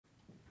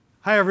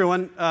Hi,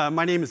 everyone.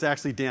 My name is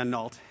actually Dan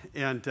Nault,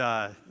 and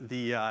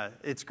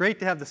it's great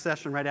to have the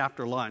session right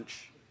after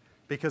lunch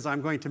because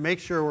I'm going to make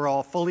sure we're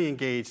all fully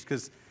engaged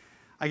because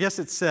I guess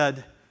it's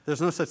said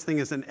there's no such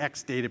thing as an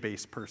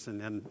ex-database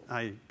person, and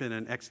I've been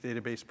an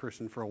ex-database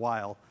person for a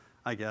while,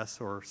 I guess,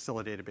 or still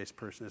a database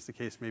person, as the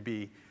case may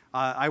be.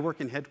 I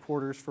work in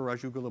headquarters for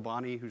Raju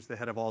Gulabani, who's the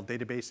head of all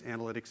database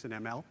analytics and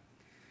ML.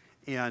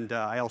 And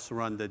I also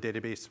run the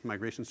database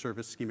migration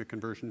service, schema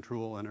conversion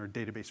tool, and our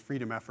database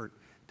freedom effort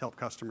to help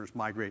customers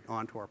migrate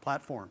onto our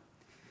platform.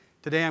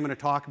 Today I'm going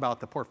to talk about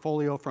the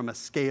portfolio from a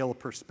scale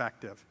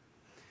perspective.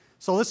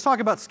 So let's talk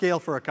about scale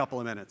for a couple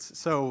of minutes.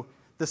 So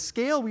the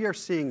scale we are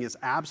seeing is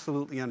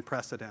absolutely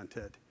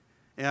unprecedented.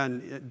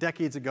 And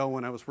decades ago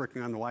when I was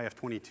working on the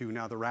YF-22,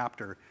 now the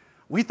Raptor,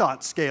 we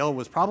thought scale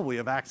was probably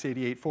a VAX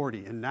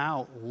 8840. And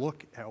now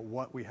look at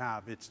what we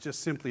have. It's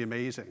just simply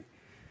amazing.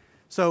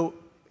 So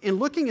in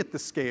looking at the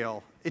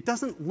scale, it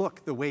doesn't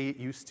look the way it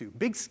used to.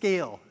 Big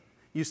scale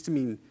used to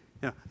mean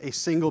a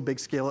single big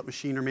scale-up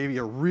machine or maybe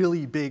a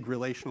really big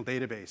relational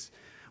database.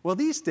 Well,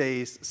 these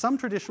days, some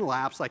traditional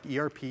apps like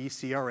ERP,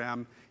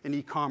 CRM, and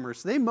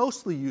e-commerce, they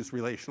mostly use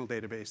relational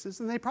databases,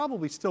 and they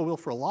probably still will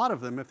for a lot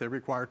of them if they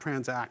require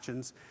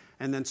transactions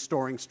and then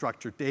storing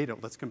structured data.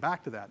 Let's come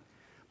back to that.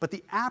 But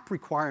the app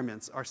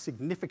requirements are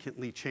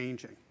significantly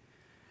changing.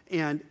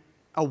 And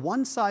a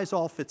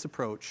one-size-all-fits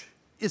approach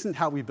isn't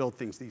how we build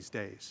things these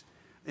days.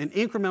 An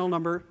incremental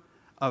number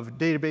of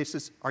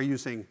databases are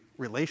using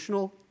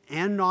relational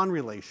and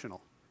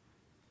non-relational.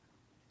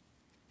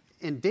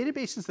 And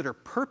databases that are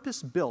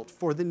purpose-built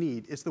for the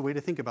need is the way to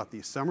think about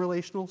these. Some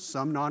relational,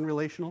 some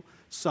non-relational,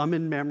 some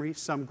in memory,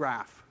 some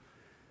graph.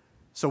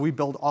 So we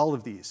build all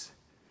of these.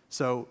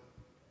 So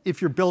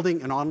if you're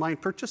building an online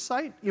purchase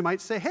site, you might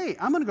say, hey,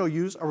 I'm going to go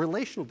use a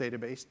relational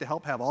database to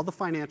help have all the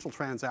financial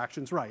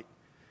transactions right.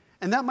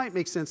 And that might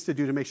make sense to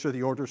do to make sure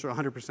the orders are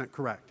 100%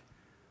 correct.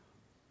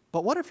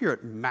 But what if you're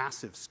at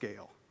massive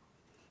scale?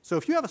 So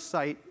if you have a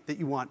site that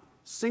you want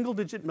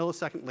single-digit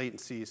millisecond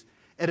latencies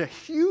at a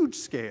huge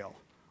scale,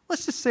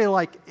 let's just say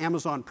like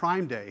Amazon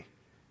Prime Day,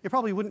 you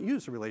probably wouldn't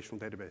use a relational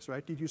database,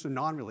 right? You'd use a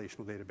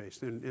non-relational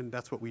database, and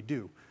that's what we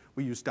do.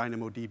 We use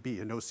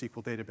DynamoDB, a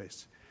NoSQL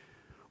database.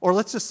 Or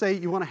let's just say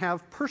you want to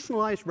have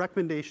personalized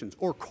recommendations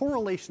or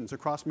correlations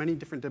across many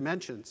different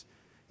dimensions.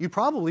 You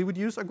probably would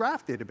use a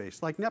graph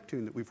database like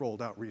Neptune that we've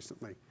rolled out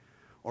recently.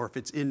 Or if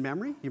it's in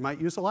memory, you might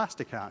use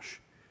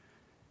Elasticache.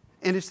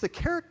 And it's the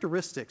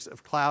characteristics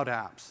of cloud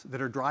apps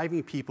that are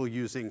driving people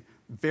using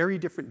very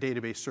different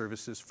database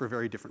services for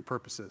very different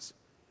purposes.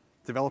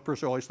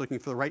 Developers are always looking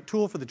for the right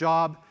tool for the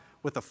job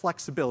with the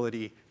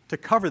flexibility to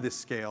cover this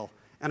scale,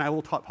 and I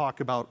will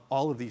talk about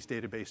all of these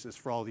databases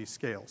for all these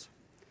scales.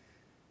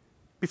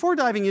 Before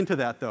diving into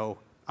that, though,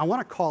 I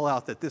want to call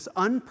out that this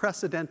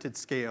unprecedented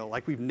scale,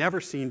 like we've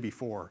never seen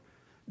before,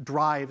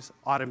 drives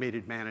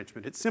automated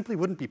management. It simply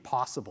wouldn't be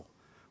possible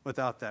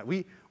without that.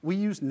 We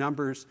use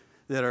numbers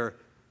that are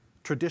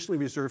traditionally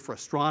reserved for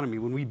astronomy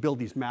when we build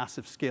these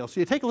massive scales. So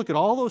you take a look at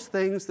all those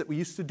things that we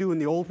used to do in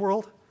the old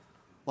world,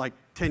 like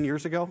 10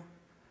 years ago,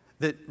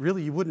 that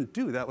really you wouldn't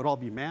do. That would all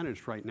be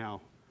managed right now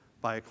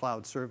by a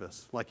cloud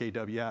service like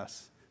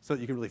AWS, so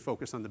that you can really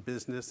focus on the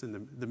business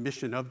and the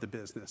mission of the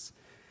business.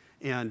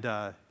 And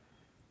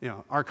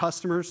our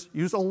customers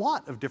use a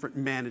lot of different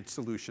managed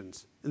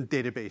solutions in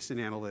database and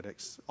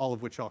analytics, all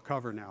of which I'll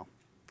cover now.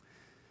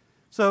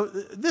 So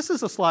this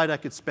is a slide I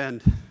could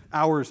spend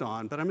hours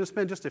on, but I'm going to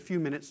spend just a few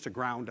minutes to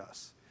ground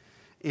us.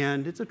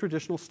 And it's a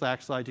traditional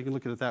stack slide. You can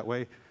look at it that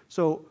way.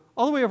 So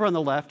all the way over on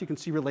the left, you can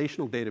see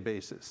relational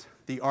databases.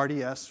 The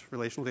RDS,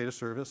 Relational Data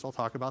Service, I'll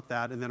talk about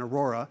that. And then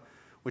Aurora,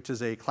 which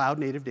is a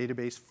cloud-native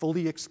database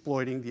fully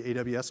exploiting the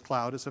AWS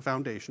cloud as a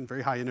foundation,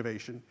 very high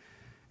innovation.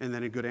 And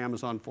then in good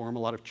Amazon form, a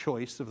lot of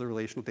choice of the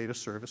relational data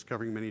service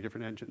covering many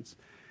different engines.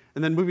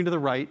 And then moving to the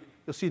right,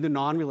 you'll see the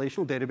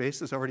non-relational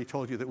database. As I already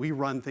told you, that we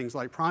run things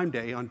like Prime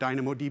Day on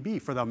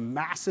DynamoDB for the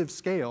massive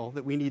scale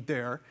that we need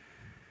there.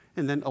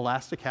 And then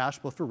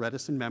Elasticache, both for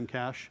Redis and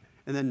Memcache.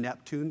 And then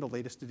Neptune, the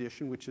latest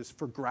edition, which is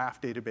for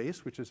graph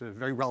database, which is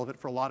very relevant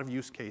for a lot of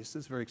use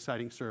cases, very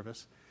exciting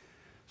service.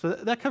 So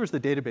that covers the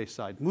database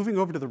side. Moving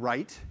over to the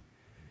right,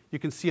 you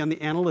can see on the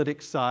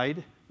analytics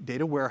side,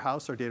 data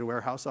warehouse. Our data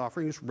warehouse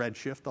offering is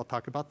Redshift. I'll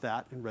talk about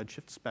that in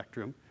Redshift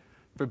Spectrum.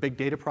 For big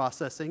data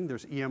processing,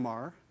 there's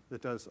EMR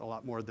that does a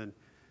lot more than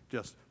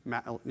just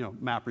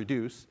map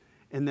reduce.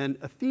 And then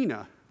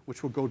Athena,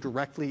 which will go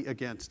directly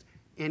against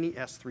any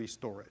S3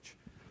 storage.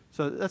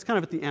 So that's kind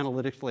of at the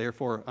analytics layer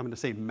for, I'm going to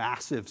say,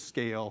 massive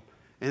scale.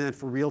 And then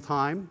for real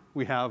time,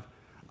 we have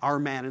our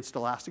managed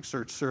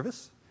Elasticsearch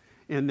service.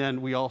 And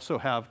then we also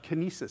have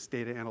Kinesis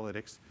data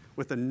analytics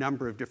with a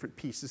number of different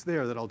pieces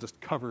there that I'll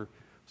just cover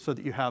so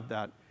that you have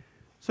that.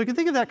 So you can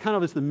think of that kind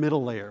of as the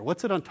middle layer.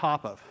 What's it on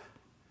top of?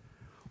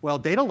 Well,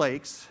 data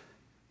lakes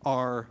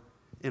are,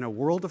 in a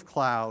world of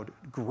cloud,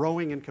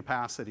 growing in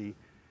capacity.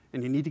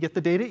 And you need to get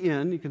the data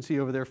in. You can see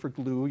over there for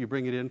Glue, you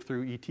bring it in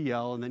through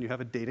ETL, and then you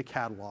have a data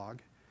catalog.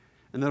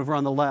 And then over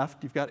on the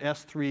left, you've got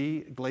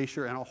S3,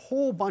 Glacier, and a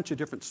whole bunch of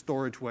different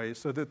storage ways,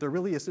 so that there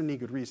really isn't any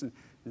good reason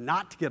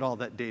not to get all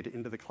that data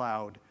into the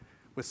cloud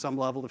with some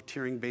level of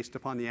tiering based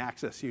upon the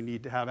access you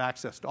need to have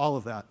access to all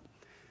of that.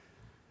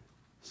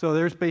 So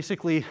there's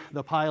basically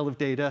the pile of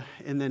data,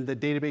 and then the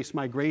database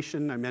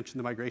migration. I mentioned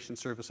the migration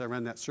service. I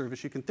run that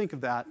service. You can think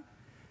of that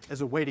as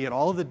a way to get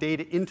all of the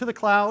data into the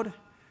cloud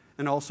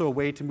and also a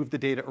way to move the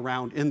data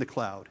around in the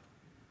cloud.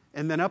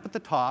 And then up at the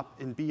top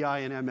in BI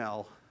and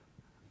ML,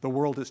 the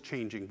world is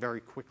changing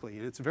very quickly,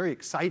 and it's a very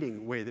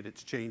exciting way that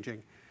it's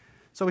changing.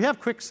 So we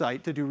have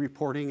QuickSight to do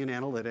reporting and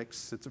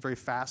analytics. It's a very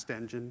fast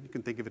engine. You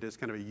can think of it as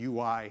kind of a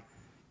UI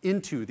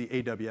into the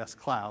AWS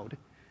cloud.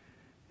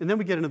 And then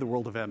we get into the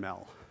world of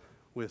ML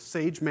with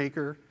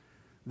SageMaker,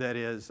 that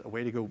is a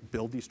way to go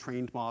build these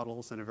trained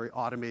models in a very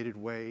automated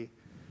way,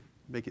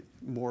 make it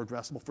more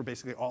addressable for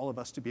basically all of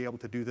us to be able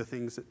to do the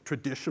things that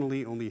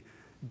traditionally only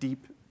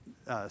deep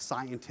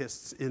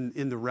scientists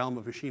in the realm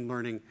of machine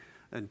learning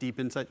and deep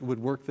insight would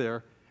work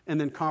there,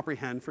 and then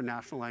Comprehend for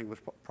natural language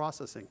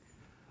processing.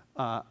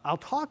 I'll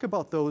talk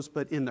about those,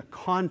 but in the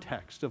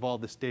context of all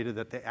this data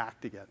that they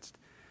act against.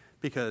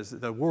 Because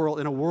in a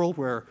world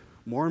where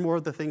more and more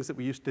of the things that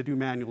we used to do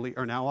manually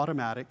are now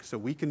automatic, so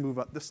we can move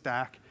up the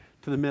stack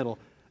to the middle.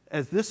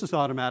 As this is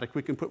automatic,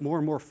 we can put more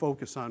and more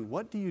focus on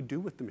what do you do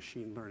with the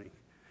machine learning?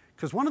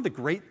 Because one of the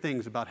great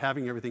things about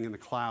having everything in the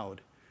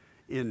cloud,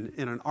 in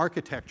an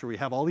architecture where we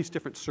have all these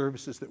different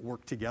services that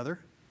work together,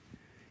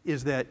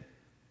 is that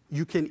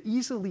you can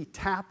easily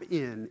tap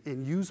in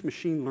and use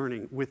machine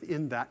learning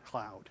within that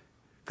cloud,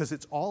 because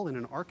it's all in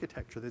an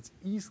architecture that's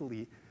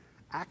easily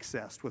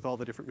accessed with all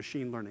the different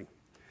machine learning.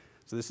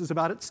 So this is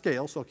about at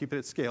scale, so I'll keep it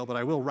at scale, but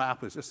I will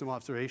wrap with just some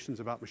observations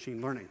about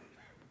machine learning.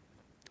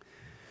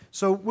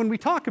 So when we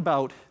talk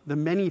about the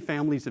many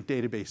families of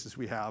databases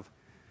we have,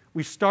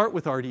 we start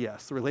with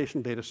RDS, the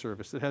Relational Data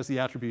Service, that has the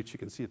attributes you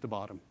can see at the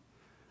bottom.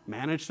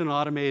 Managed and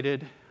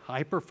automated,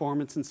 high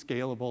performance and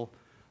scalable,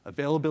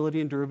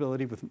 availability and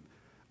durability with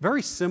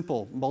very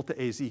simple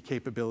multi-AZ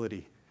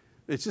capability.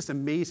 It's just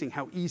amazing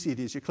how easy it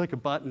is. You click a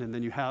button and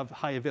then you have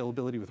high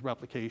availability with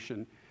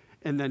replication,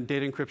 and then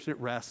data encryption at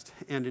rest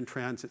and in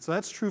transit. So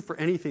that's true for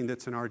anything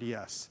that's in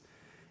RDS.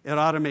 It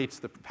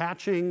automates the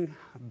patching,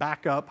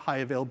 backup, high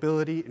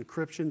availability,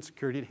 encryption,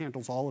 security. It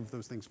handles all of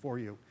those things for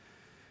you.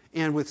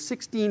 And with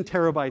 16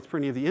 terabytes per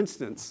any of the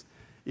instance,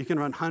 you can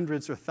run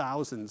hundreds or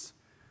thousands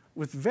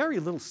with very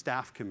little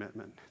staff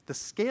commitment. The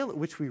scale at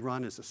which we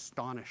run is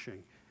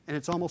astonishing, and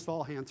it's almost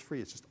all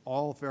hands-free. It's just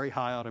all very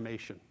high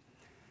automation.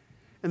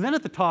 And then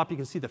at the top, you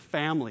can see the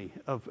family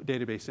of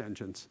database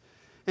engines.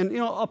 And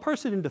I'll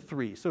parse it into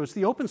three. So it's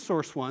the open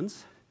source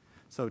ones.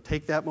 So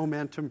take that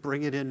momentum,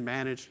 bring it in,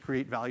 manage,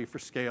 create value for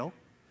scale.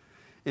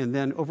 And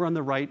then over on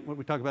the right, what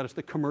we talk about is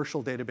the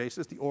commercial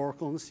databases, the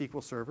Oracle and the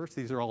SQL Server.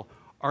 So these are all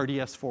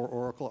RDS4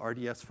 Oracle,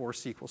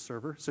 RDS4 SQL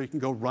Server. So you can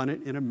go run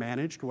it in a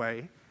managed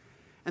way.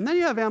 And then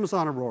you have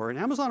Amazon Aurora, and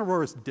Amazon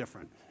Aurora is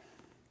different.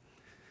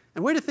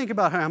 And the way to think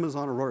about how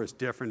Amazon Aurora is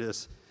different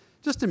is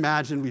just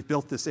imagine we've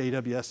built this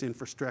AWS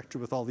infrastructure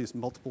with all these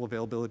multiple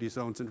availability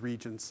zones and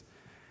regions.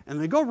 And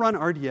they go run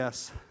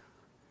RDS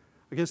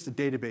against a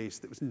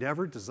database that was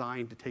never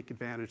designed to take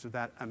advantage of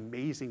that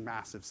amazing,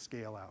 massive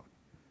scale out.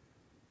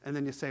 And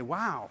then you say,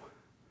 wow,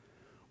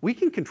 we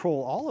can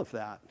control all of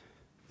that.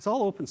 It's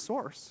all open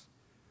source.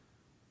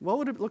 What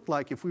would it look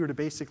like if we were to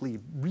basically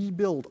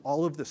rebuild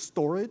all of the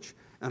storage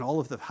and all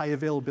of the high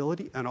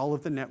availability and all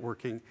of the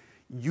networking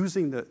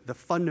using the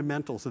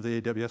fundamentals of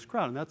the AWS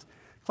cloud?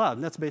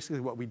 And that's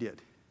basically what we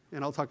did.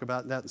 And I'll talk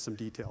about that in some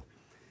detail.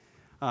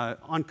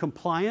 On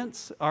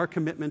compliance, our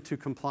commitment to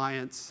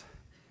compliance,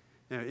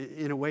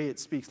 in a way it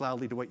speaks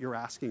loudly to what you're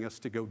asking us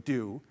to go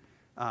do.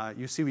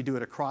 You see we do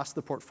it across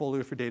the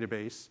portfolio for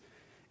database.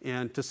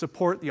 And to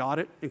support the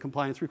audit and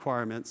compliance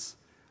requirements,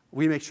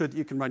 we make sure that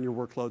you can run your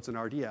workloads in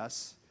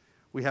RDS.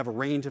 We have a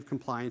range of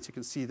compliance. You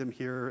can see them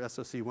here,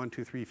 SOC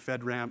 123,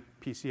 FedRAMP,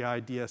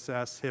 PCI,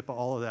 DSS, HIPAA,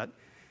 all of that. And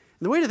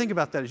the way to think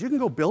about that is you can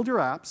go build your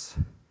apps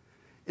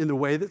in the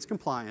way that's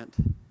compliant,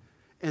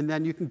 and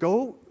then you can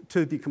go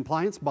to the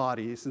compliance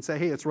bodies and say,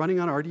 hey, it's running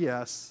on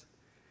RDS,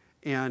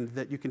 and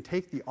that you can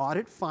take the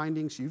audit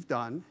findings you've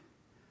done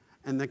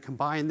and then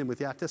combine them with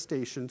the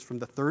attestations from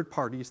the third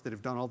parties that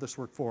have done all this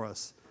work for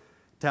us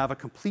to have a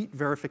complete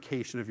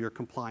verification of your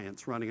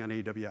compliance running on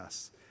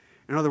AWS.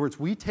 In other words,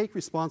 we take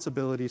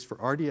responsibilities for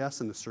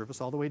RDS and the service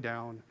all the way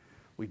down.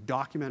 We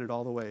document it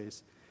all the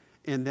ways.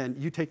 And then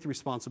you take the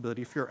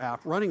responsibility for your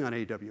app running on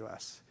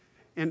AWS.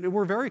 And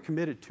we're very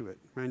committed to it.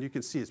 And you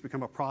can see it's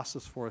become a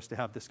process for us to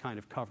have this kind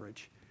of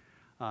coverage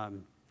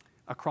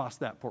across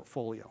that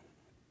portfolio.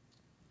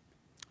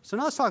 So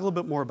now let's talk a little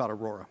bit more about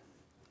Aurora.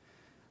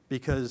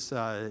 Because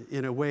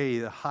in a way,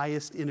 the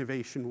highest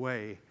innovation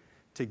way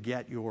to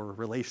get your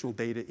relational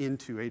data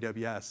into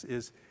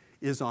AWS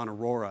is on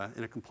Aurora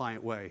in a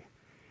compliant way.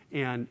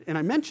 And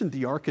I mentioned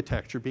the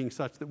architecture being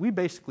such that we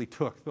basically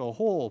took the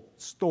whole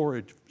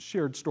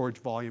shared storage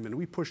volume, and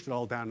we pushed it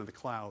all down to the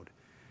cloud.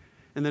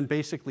 And then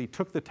basically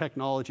took the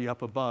technology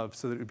up above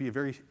so that it would be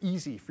very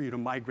easy for you to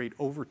migrate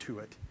over to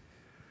it.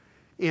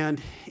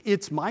 And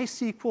it's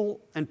MySQL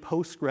and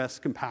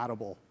Postgres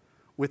compatible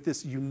with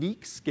this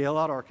unique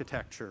scale-out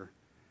architecture.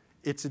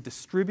 It's a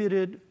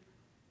distributed,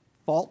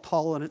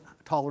 fault-tolerant,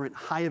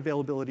 high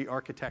availability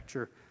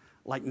architecture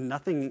like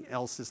nothing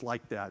else is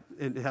like that.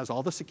 It has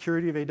all the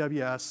security of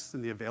AWS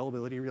and the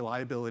availability and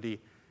reliability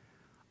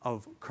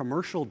of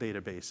commercial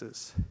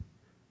databases,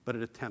 but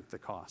at a tenth the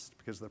cost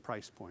because of the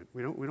price point.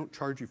 We don't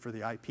charge you for the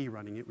IP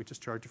running it, we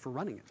just charge you for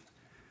running it.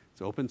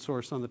 It's open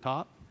source on the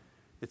top.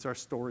 It's our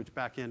storage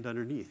backend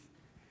underneath.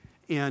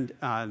 And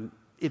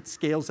it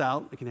scales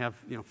out. It can have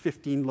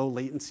 15 low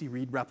latency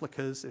read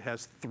replicas. It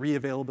has 3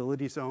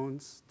 availability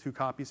zones, 2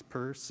 copies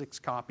per 6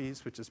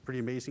 copies, which is pretty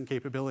amazing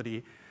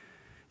capability.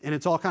 And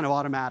it's all kind of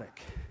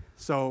automatic.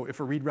 So if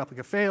a read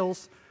replica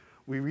fails,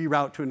 we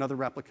reroute to another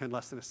replica in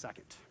less than a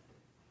second.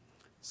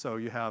 So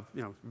you have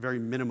very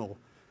minimal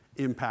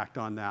impact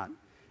on that.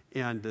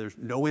 And there's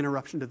no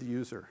interruption to the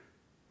user.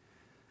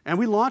 And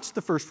we launched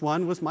the first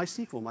one was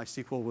MySQL.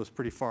 MySQL was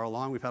pretty far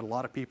along. We've had a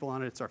lot of people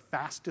on it. It's our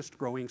fastest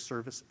growing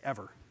service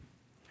ever.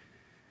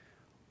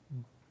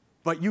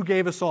 But you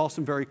gave us all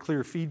some very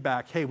clear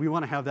feedback. Hey, we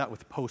want to have that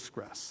with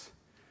Postgres.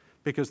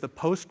 Because the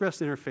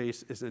Postgres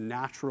interface is a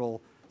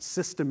natural,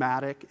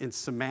 systematic, and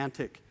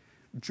semantic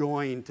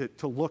join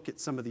to look at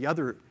some of the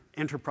other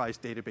enterprise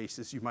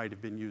databases you might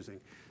have been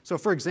using. So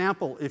for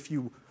example, if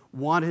you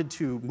wanted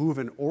to move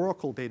an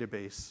Oracle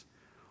database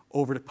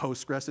over to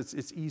Postgres,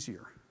 it's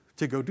easier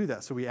to go do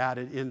that. So we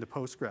added in the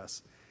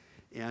Postgres.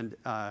 And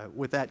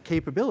with that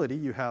capability,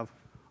 you have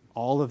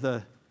all of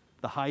the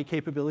high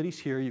capabilities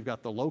here. You've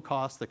got the low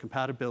cost, the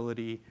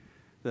compatibility,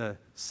 the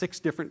 6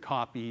 different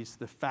copies,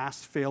 the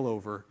fast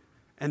failover,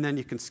 and then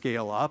you can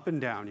scale up and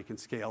down. You can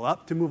scale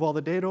up to move all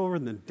the data over,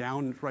 and then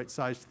down right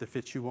size to the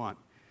fit you want.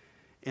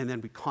 And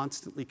then we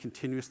constantly,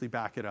 continuously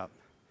back it up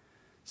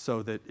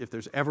so that if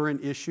there's ever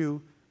an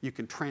issue, you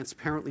can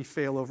transparently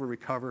fail over and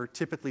recover,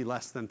 typically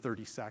less than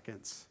 30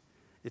 seconds.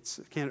 I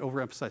can't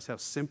overemphasize how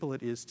simple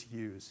it is to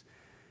use.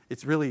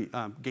 It's really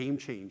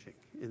game-changing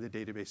in the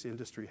database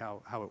industry,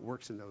 how it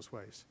works in those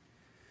ways.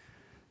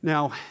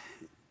 Now,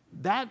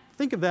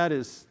 think of that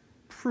as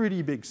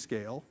pretty big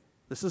scale.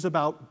 This is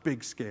about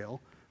big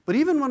scale. But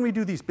even when we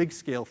do these big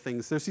scale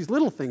things, there's these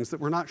little things that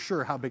we're not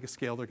sure how big a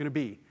scale they're going to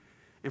be.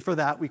 And for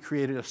that, we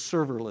created a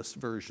serverless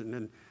version.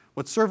 And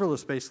what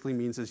serverless basically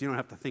means is you don't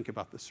have to think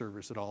about the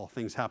servers at all.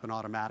 Things happen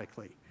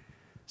automatically.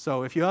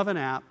 So if you have an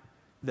app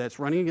that's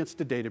running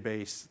against a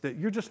database that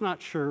you're just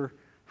not sure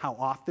how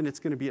often it's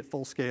going to be at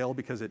full scale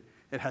because it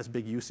has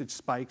big usage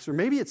spikes, or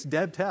maybe it's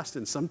dev test,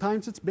 and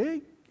sometimes it's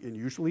big, and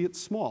usually it's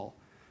small.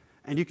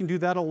 And you can do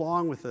that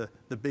along with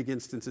the big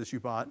instances you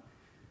bought.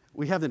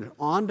 We have an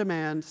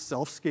on-demand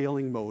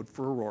self-scaling mode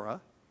for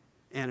Aurora,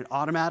 and it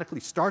automatically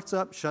starts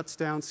up, shuts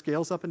down,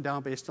 scales up and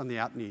down based on the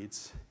app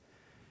needs.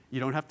 You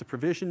don't have to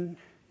provision,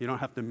 you don't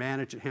have to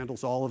manage, it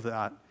handles all of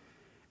that.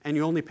 And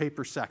you only pay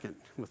per second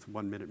with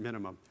 1 minute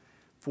minimum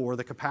for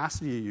the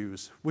capacity you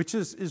use, which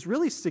is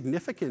really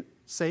significant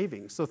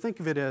savings. So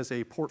think of it as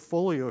a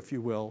portfolio, if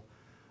you will,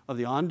 of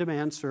the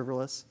on-demand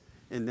serverless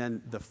and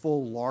then the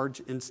full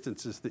large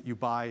instances that you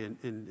buy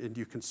and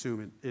you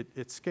consume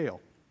at scale.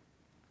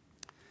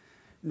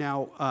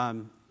 Now,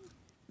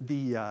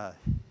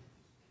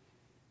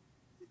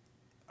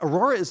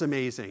 Aurora is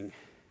amazing,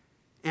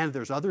 and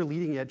there's other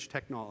leading edge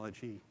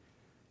technology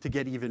to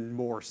get even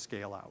more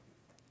scale out.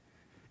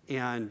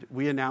 And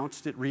we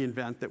announced at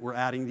reInvent that we're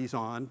adding these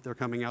on. They're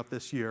coming out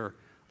this year.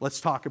 Let's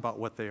talk about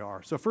what they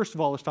are. So first of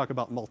all, let's talk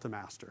about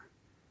multi-master.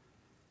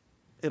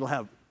 It'll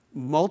have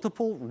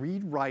multiple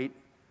read-write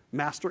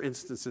master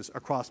instances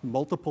across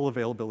multiple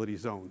availability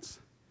zones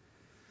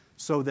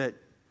so that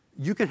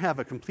you can have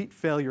a complete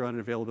failure on an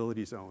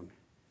availability zone.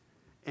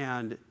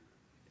 And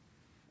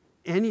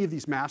any of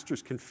these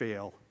masters can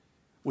fail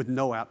with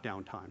no app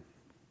downtime,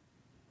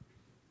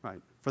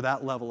 right, for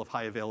that level of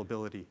high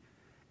availability.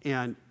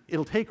 And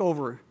it'll take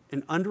over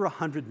in under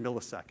 100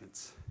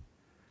 milliseconds.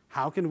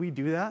 How can we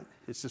do that?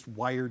 It's just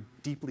wired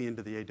deeply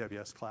into the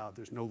AWS cloud.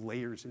 There's no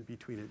layers in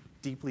between. It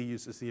deeply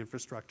uses the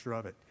infrastructure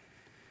of it.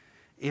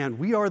 And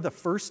we are the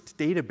first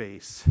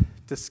database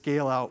to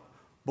scale out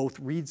both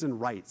reads and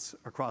writes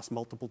across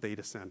multiple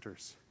data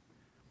centers.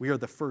 We are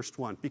the first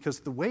one because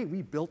the way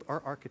we built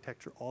our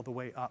architecture all the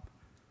way up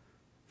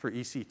for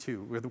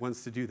EC2, we're the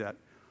ones to do that.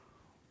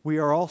 We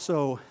are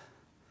also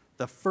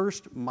the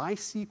first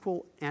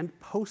MySQL and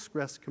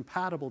Postgres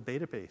compatible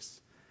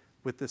database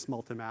with this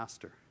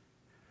multi-master.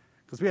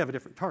 Because we have a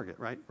different target,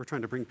 right? We're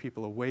trying to bring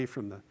people away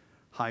from the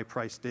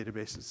high-priced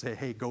database and say,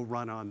 hey, go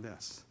run on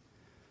this.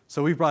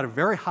 So we've brought a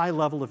very high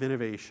level of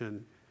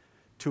innovation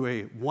to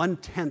a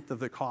 1/10 of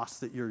the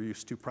cost that you're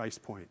used to price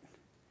point.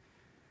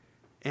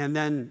 And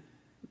then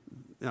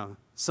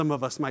some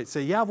of us might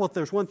say, yeah, well,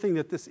 there's one thing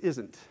that this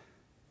isn't.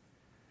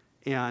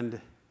 And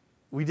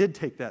we did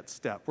take that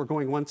step. We're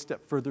going one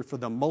step further for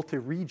the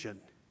multi-region,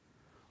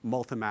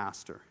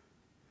 multi-master.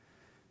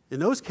 In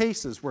those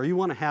cases where you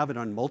want to have it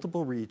on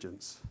multiple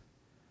regions,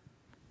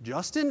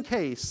 just in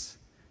case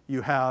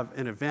you have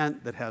an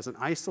event that has an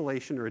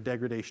isolation or a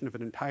degradation of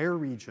an entire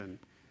region,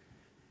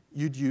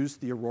 you'd use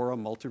the Aurora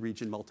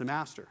multi-region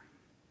multi-master.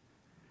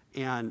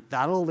 And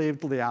that'll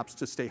enable the apps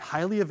to stay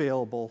highly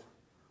available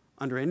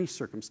under any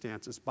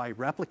circumstances by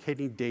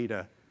replicating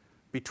data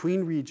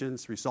between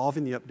regions,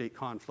 resolving the update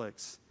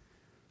conflicts,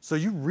 so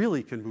you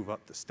really can move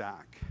up the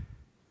stack,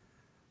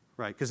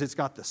 right? Because it's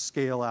got the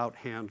scale out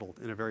handled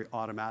in a very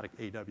automatic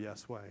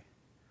AWS way.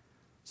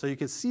 So you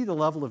can see the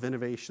level of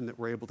innovation that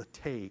we're able to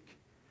take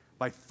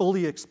by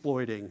fully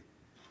exploiting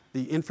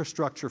the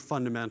infrastructure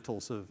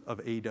fundamentals of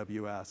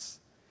AWS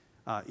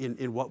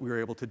in what we were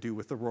able to do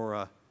with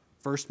Aurora,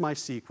 first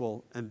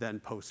MySQL and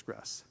then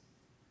Postgres.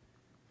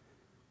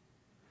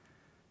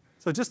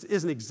 So just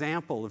as an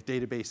example of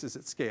databases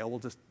at scale, we'll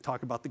just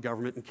talk about the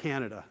government in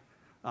Canada.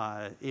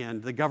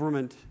 And the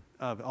government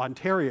of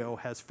Ontario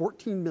has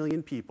 14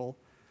 million people.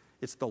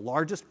 It's the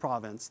largest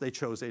province. They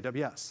chose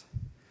AWS.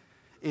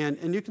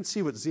 And you can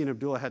see what Zine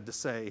Abdullah had to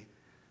say,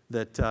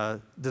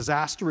 that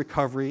disaster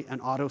recovery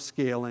and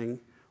auto-scaling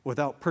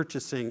without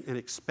purchasing an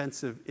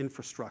expensive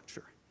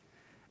infrastructure.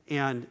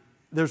 And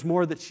there's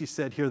more that she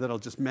said here that I'll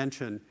just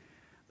mention.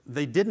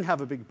 They didn't have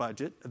a big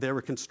budget. They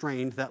were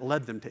constrained. That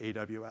led them to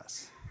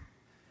AWS.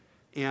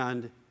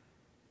 And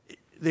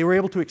they were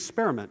able to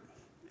experiment,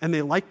 and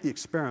they liked the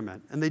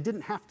experiment. And they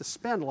didn't have to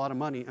spend a lot of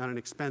money on an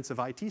expensive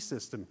IT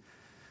system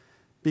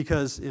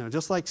because,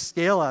 just like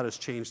scale out has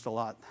changed a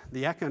lot,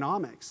 the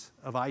economics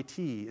of IT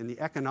and the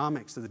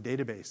economics of the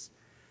database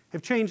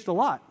have changed a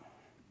lot.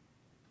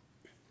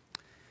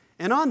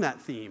 And on that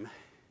theme,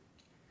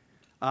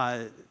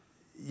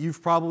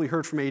 you've probably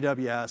heard from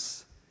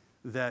AWS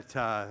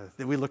that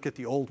we look at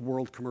the old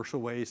world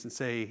commercial ways and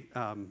say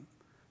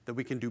that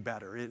we can do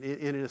better.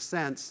 In a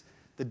sense,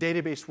 the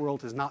database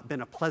world has not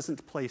been a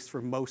pleasant place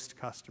for most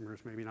customers,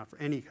 maybe not for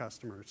any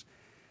customers.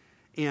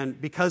 And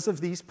because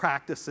of these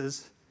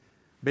practices,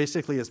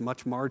 basically as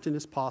much margin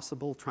as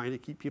possible, trying to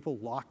keep people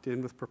locked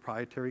in with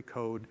proprietary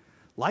code,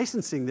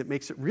 licensing that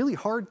makes it really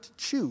hard to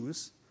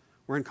choose,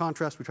 where in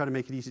contrast we try to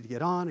make it easy to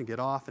get on and get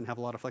off and have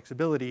a lot of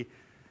flexibility,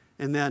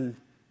 and then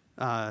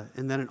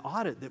an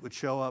audit that would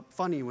show up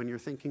funny when you're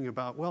thinking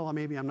about, well,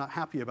 maybe I'm not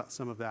happy about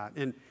some of that.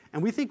 And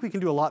we think we can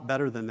do a lot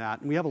better than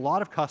that. And we have a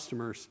lot of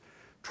customers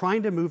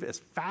trying to move as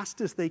fast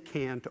as they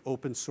can to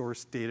open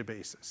source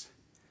databases.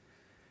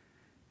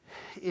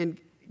 And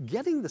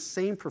getting the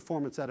same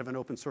performance out of an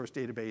open source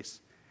database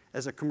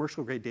as a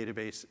commercial grade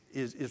database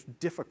is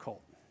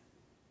difficult.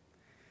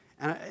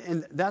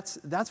 And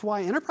that's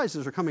why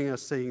enterprises are coming to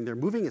us saying they're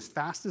moving as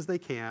fast as they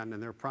can,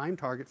 and their prime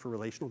target for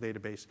relational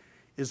database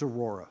is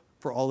Aurora,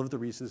 for all of the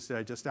reasons that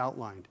I just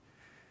outlined.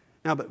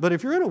 Now, but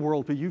if you're in a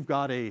world where you've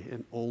got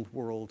an old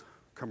world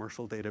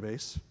commercial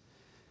database,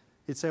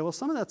 you'd say, well,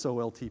 some of that's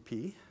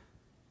OLTP.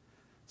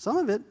 Some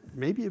of it,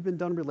 maybe you've been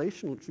done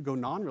relational, it should go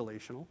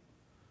non-relational,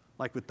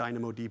 like with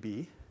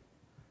DynamoDB.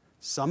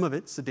 Some of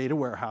it's a data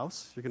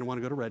warehouse. You're going to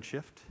want to go to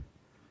Redshift.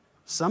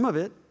 Some of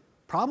it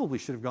probably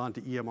should have gone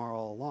to EMR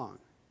all along.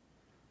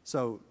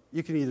 So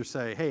you can either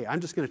say, hey,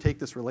 I'm just going to take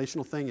this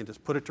relational thing and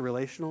just put it to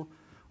relational,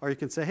 or you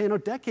can say, hey,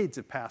 decades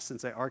have passed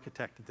since I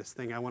architected this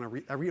thing. I want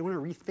to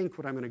rethink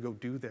what I'm going to go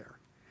do there.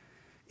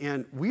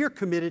 And we are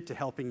committed to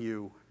helping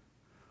you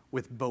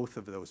with both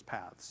of those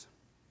paths.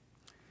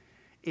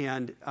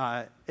 And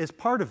as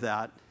part of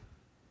that,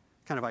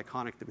 kind of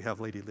iconic that we have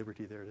Lady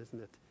Liberty there,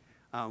 isn't it?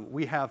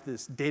 We have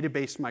this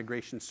database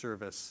migration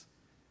service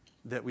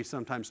that we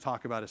sometimes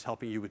talk about as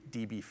helping you with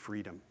DB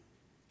freedom.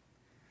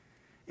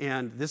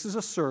 And this is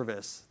a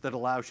service that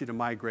allows you to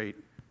migrate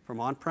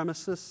from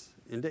on-premises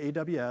into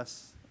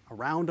AWS,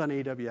 around on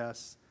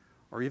AWS,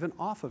 or even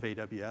off of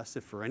AWS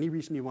if for any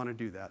reason you want to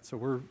do that. So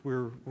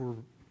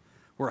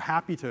we're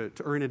happy to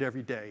earn it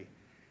every day.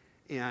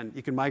 And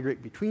you can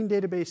migrate between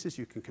databases,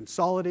 you can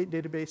consolidate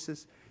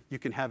databases, you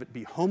can have it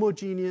be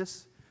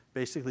homogeneous.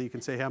 Basically, you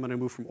can say, hey, I'm going to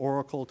move from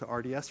Oracle to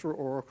RDS for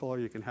Oracle, or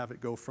you can have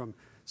it go from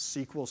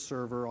SQL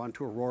Server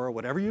onto Aurora,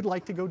 whatever you'd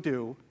like to go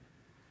do.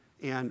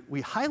 And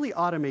we highly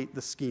automate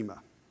the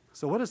schema.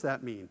 So what does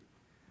that mean?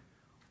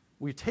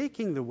 We're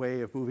taking the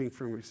way of moving,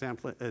 for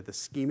example, the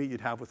schema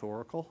you'd have with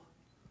Oracle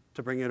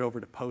to bring it over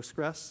to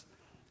Postgres.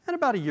 And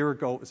about a year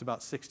ago, it was about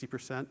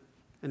 60%,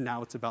 and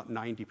now it's about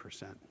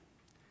 90%.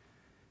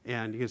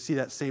 And you can see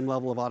that same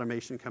level of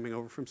automation coming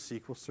over from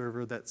SQL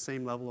Server, that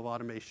same level of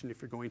automation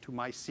if you're going to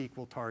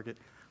MySQL target.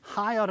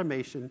 High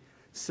automation,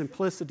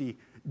 simplicity,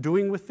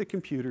 doing with the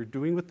computer,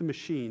 doing with the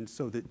machine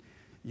so that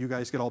you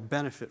guys get all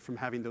benefit from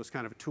having those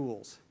kind of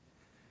tools.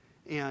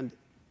 And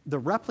the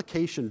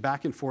replication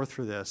back and forth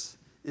for this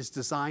is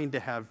designed to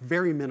have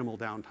very minimal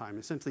downtime,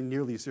 essentially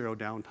nearly zero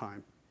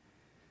downtime.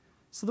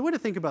 So the way to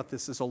think about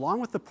this is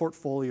along with the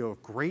portfolio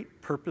of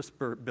great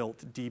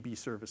purpose-built DB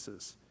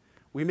services,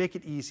 we make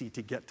it easy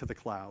to get to the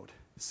cloud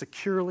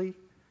securely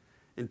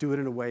and do it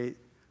in a way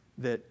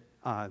that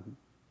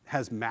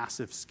has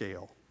massive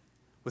scale,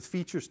 with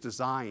features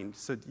designed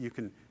so that you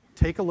can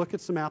take a look at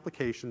some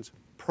applications,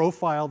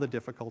 profile the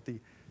difficulty,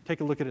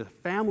 take a look at a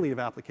family of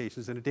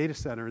applications in a data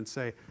center and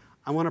say,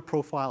 I want to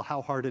profile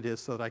how hard it is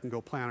so that I can go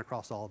plan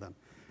across all of them,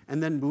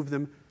 and then move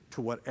them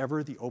to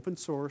whatever the open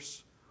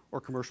source or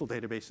commercial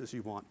databases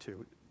you want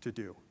to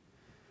do.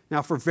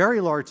 Now, for very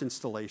large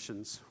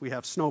installations, we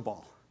have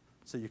Snowball.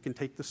 So you can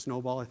take the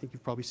Snowball, I think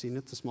you've probably seen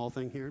it, the small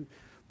thing here,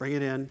 bring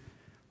it in,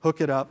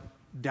 hook it up,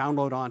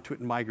 download onto it,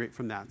 and migrate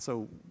from that.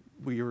 So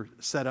we are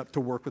set up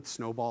to work with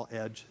Snowball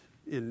Edge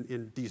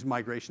in these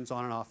migrations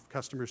on and off.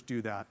 Customers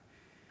do that.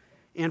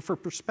 And for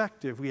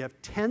perspective, we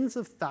have tens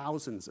of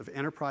thousands of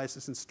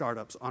enterprises and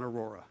startups on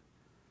Aurora,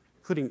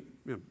 including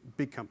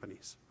big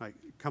companies, right?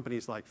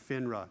 Companies like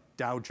FINRA,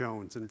 Dow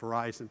Jones, and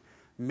Verizon,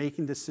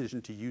 making the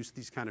decision to use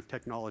these kind of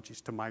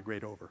technologies to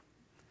migrate over.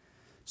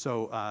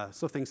 So,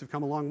 so things have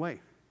come a long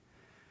way.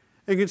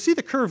 And you can see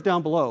the curve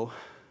down below,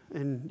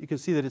 and you can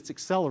see that it's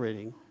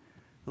accelerating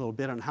a little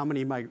bit on how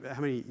many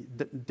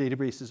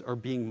databases are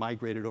being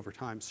migrated over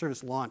time.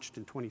 Service launched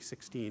in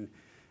 2016,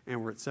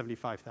 and we're at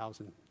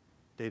 75,000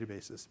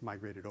 databases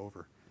migrated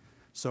over.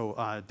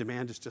 So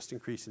demand is just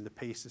increasing, the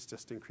pace is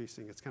just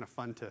increasing. It's kind of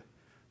fun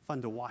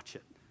to watch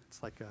it.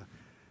 It's like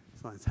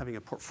it's having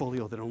a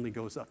portfolio that only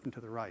goes up and to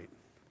the right.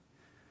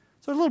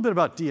 So a little bit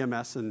about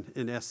DMS and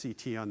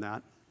SCT on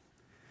that.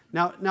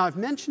 Now I've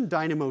mentioned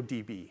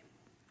DynamoDB.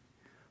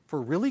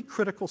 For really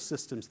critical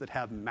systems that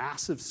have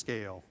massive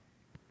scale,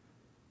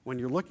 when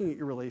you're looking at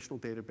your relational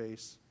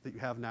database that you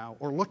have now,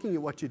 or looking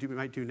at what you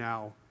might do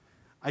now,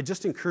 I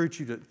just encourage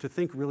you to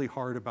think really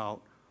hard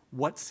about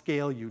what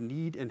scale you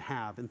need and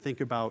have, and think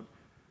about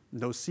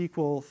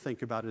NoSQL,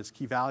 think about it as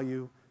key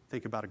value,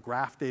 think about a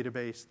graph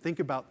database, think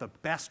about the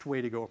best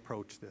way to go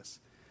approach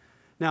this.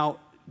 Now,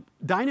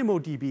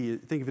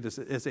 DynamoDB, think of it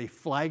as a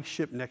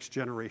flagship next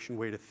generation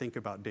way to think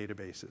about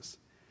databases.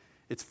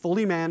 It's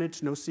fully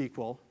managed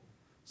NoSQL,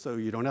 so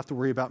you don't have to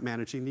worry about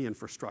managing the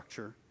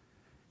infrastructure.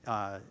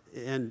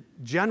 And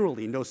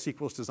generally,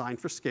 NoSQL is designed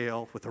for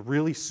scale with a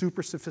really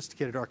super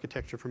sophisticated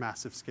architecture for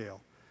massive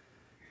scale.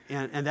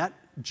 And that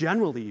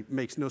generally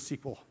makes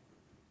NoSQL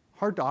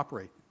hard to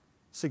operate,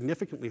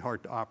 significantly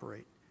hard to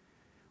operate.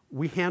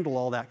 We handle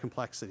all that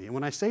complexity. And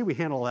when I say we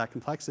handle all that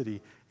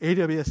complexity,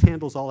 AWS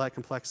handles all that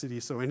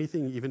complexity, so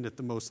anything even at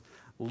the most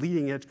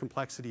leading edge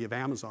complexity of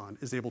Amazon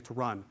is able to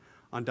run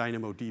on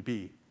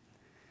DynamoDB.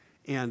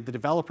 And the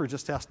developer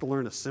just has to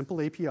learn a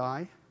simple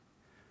API,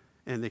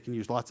 and they can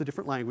use lots of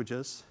different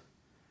languages.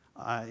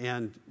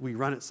 And we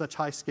run at such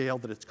high scale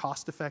that it's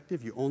cost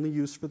effective. You only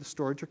use for the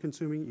storage you're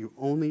consuming. You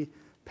only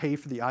pay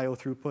for the I/O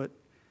throughput.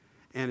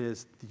 And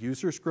as the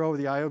users grow,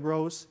 the I/O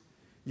grows,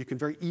 you can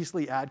very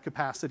easily add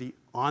capacity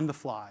on the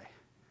fly.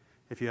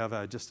 If you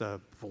have just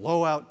a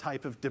blowout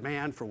type of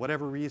demand for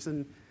whatever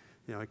reason,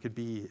 it could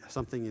be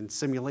something in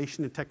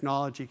simulation and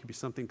technology, it could be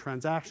something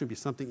transaction, it could be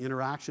something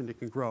interaction, it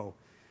can grow.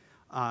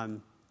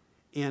 And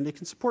it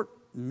can support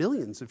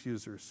millions of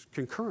users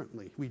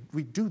concurrently.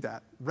 We do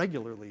that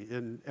regularly,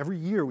 and every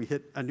year we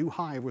hit a new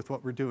high with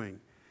what we're doing.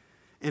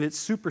 And it's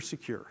super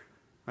secure,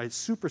 right? It's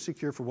super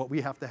secure for what we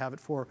have to have it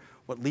for,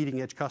 what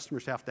leading edge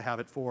customers have to have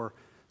it for.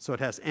 So it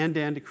has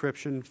end-to-end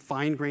encryption,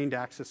 fine-grained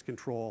access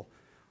control.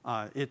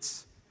 I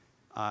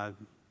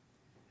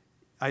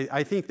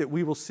think that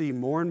we will see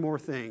more and more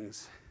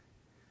things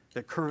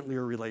that currently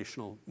are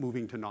relational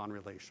moving to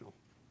non-relational.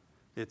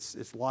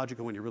 It's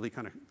logical when you really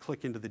kind of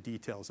click into the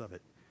details of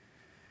it.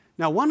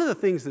 Now, one of the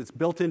things that's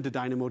built into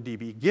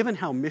DynamoDB, given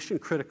how mission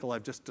critical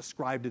I've just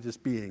described it as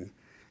being,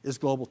 is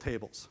global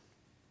tables.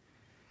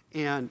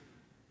 And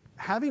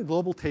having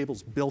global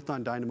tables built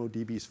on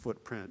DynamoDB's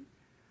footprint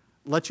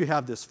lets you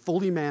have this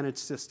fully managed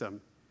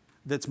system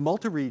that's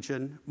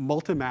multi-region,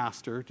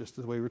 multi-master, just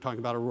the way we were talking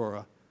about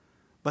Aurora.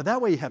 But that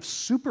way you have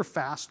super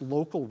fast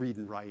local read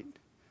and write,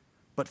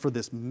 but for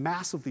this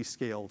massively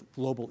scaled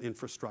global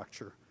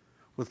infrastructure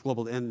with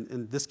global,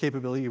 and this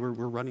capability, we're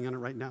running on it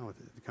right now with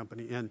the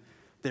company. And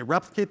they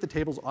replicate the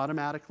tables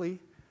automatically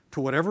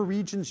to whatever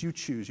regions you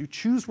choose. You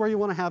choose where you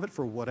want to have it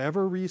for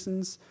whatever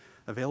reasons,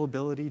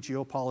 availability,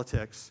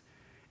 geopolitics,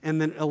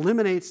 and then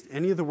eliminates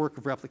any of the work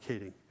of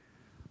replicating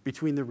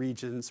between the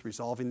regions,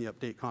 resolving the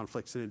update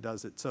conflicts, and it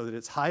does it so that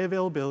it's high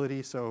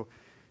availability. So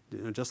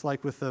just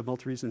like with the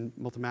multi-region,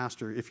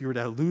 multi-master, if you were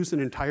to lose an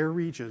entire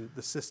region,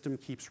 the system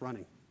keeps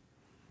running.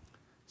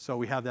 So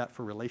we have that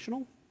for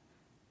relational,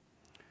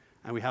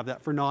 and we have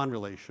that for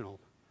non-relational,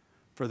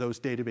 for those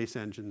database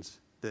engines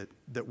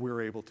that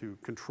we're able to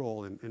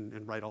control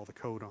and write all the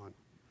code on.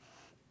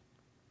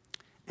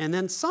 And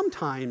then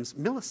sometimes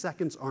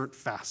milliseconds aren't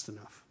fast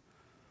enough.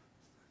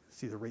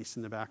 See the race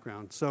in the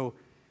background. So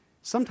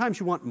sometimes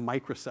you want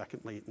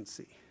microsecond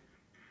latency.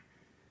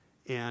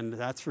 And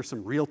that's for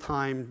some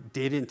real-time,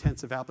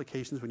 data-intensive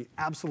applications when you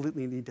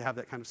absolutely need to have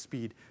that kind of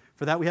speed.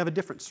 For that, we have a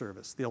different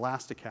service, the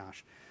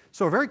Elasticache.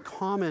 So a very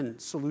common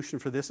solution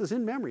for this is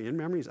in-memory.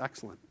 In-memory is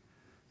excellent.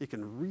 You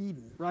can read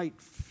and write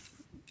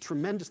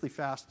tremendously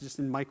fast just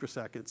in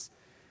microseconds.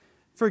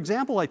 For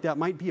example, like that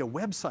might be a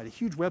website, a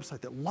huge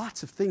website that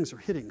lots of things are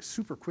hitting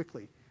super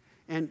quickly.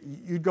 And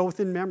you'd go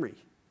within memory.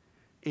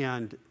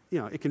 And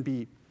it can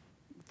be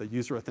the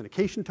user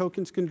authentication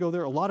tokens can go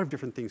there. A lot of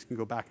different things can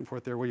go back and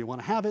forth there where you want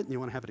to have it, and you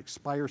want to have it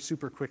expire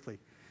super quickly.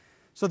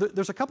 So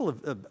there's a couple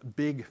of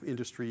big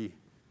industry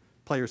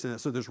players in it.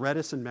 So there's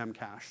Redis and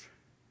Memcache.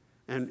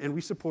 And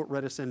we support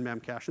Redis and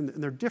Memcache, and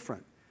they're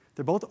different.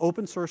 They're both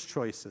open source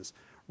choices.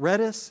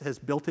 Redis has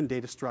built-in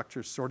data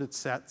structures, sorted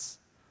sets,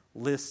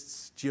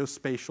 lists,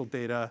 geospatial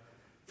data.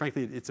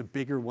 Frankly, it's a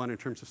bigger one in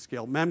terms of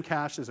scale.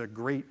 Memcache is a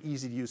great,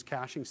 easy-to-use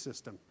caching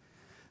system.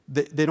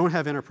 They don't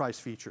have enterprise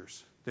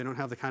features. They don't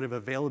have the kind of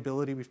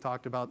availability we've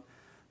talked about,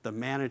 the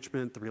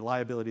management, the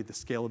reliability, the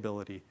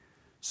scalability.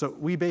 So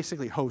we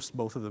basically host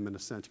both of them in a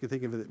sense. You can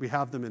think of it, we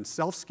have them in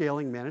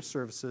self-scaling managed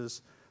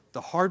services.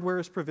 The hardware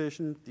is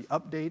provisioned, the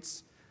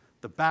updates,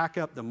 the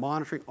backup, the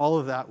monitoring, all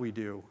of that we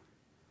do.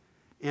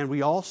 And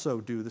we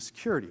also do the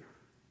security,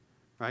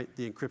 right?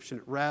 The encryption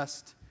at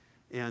rest,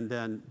 and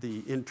then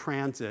the in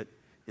transit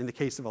in the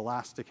case of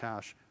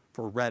Elasticache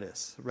for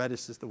Redis.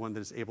 Redis is the one that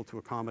is able to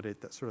accommodate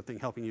that sort of thing,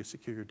 helping you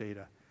secure your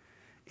data.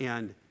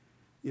 And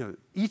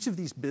each of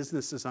these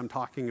businesses I'm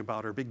talking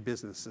about are big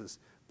businesses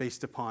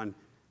based upon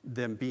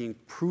them being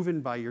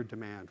proven by your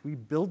demand. We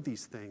build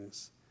these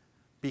things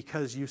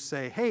because you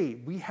say, hey,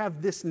 we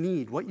have this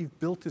need. What you've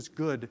built is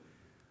good,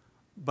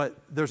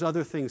 but there's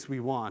other things we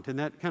want. And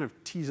that kind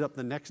of tees up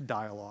the next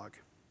dialogue.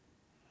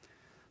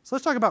 So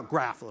let's talk about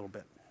Graph a little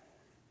bit.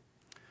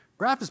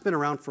 Graph has been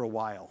around for a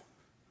while,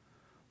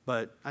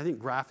 but I think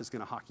Graph is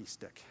going to hockey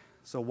stick.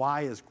 So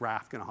why is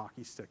Graph going to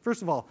hockey stick?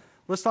 First of all,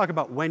 let's talk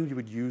about when you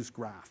would use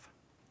Graph.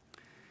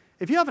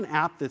 If you have an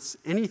app that's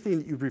anything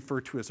that you'd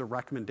refer to as a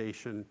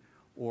recommendation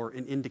or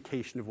an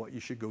indication of what you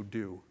should go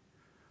do,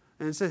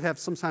 and it's to have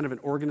some kind of an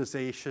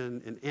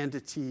organization, an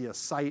entity, a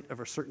site of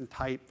a certain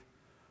type,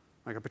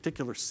 like a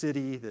particular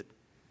city that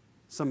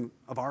some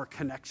of our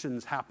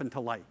connections happen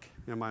to like.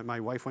 My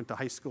wife went to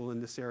high school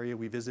in this area.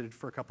 We visited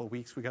for a couple of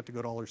weeks. We got to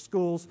go to all her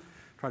schools,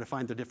 try to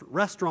find the different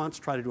restaurants,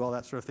 try to do all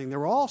that sort of thing. There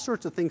were all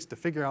sorts of things to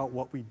figure out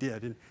what we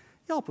did, and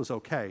Yelp was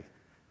okay.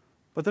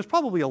 But there's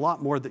probably a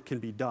lot more that can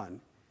be done.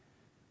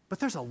 But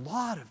there's a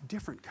lot of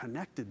different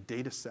connected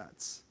data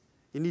sets.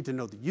 You need to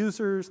know the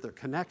users, their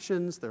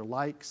connections, their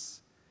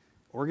likes,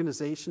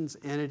 organizations,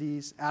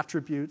 entities,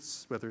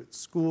 attributes, whether it's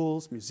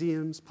schools,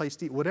 museums, place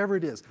to eat, whatever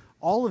it is.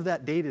 All of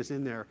that data is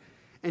in there.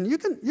 And you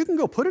can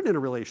go put it in a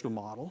relational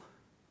model,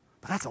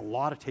 but that's a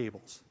lot of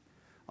tables,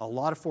 a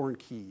lot of foreign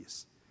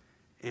keys.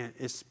 And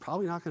it's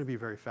probably not going to be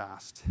very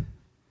fast. And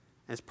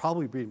it's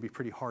probably going to be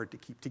pretty hard to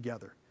keep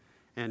together.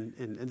 And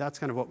that's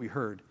kind of what we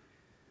heard.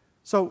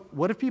 So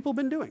what have people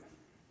been doing?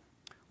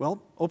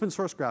 Well, open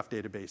source graph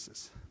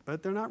databases,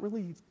 but they're not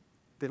really,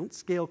 they don't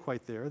scale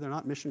quite there. They're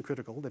not mission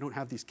critical. They don't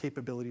have these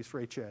capabilities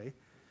for HA.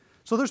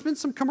 So there's been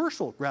some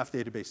commercial graph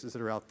databases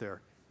that are out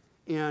there.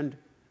 And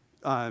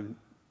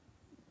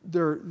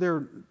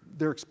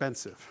they're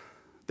expensive.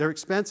 They're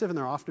expensive and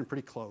they're often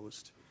pretty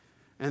closed.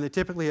 And they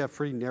typically have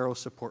pretty narrow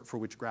support for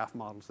which graph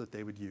models that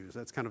they would use.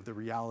 That's kind of the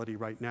reality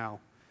right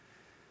now.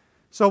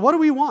 So what do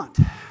we want?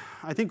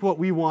 I think what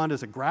we want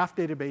is a graph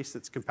database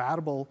that's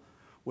compatible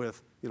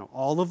with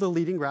all of the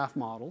leading graph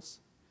models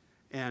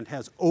and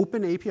has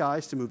open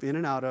APIs to move in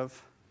and out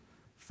of,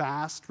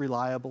 fast,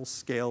 reliable,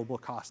 scalable,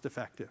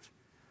 cost-effective.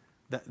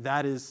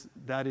 That is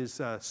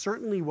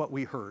certainly what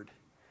we heard.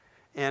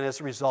 And as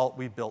a result,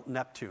 we built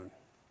Neptune.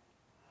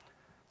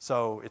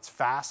 So it's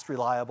fast,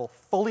 reliable,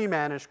 fully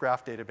managed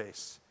graph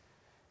database.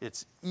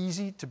 It's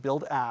easy to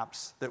build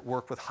apps that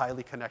work with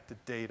highly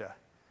connected data.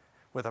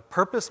 With a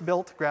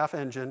purpose-built graph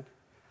engine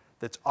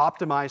that's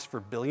optimized for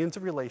billions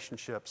of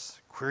relationships,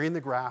 querying the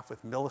graph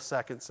with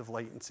milliseconds of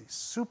latency,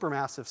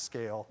 supermassive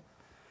scale,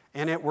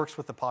 and it works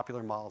with the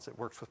popular models. It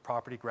works with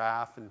Property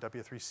Graph and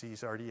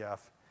W3C's RDF,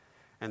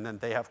 and then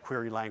they have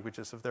query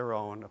languages of their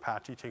own,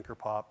 Apache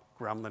Tinkerpop,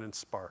 Gremlin, and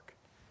Spark.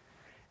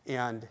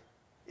 And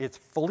it's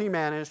fully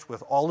managed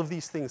with all of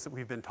these things that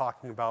we've been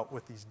talking about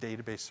with these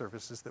database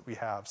services that we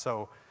have.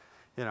 So,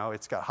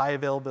 it's got high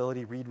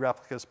availability, read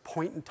replicas,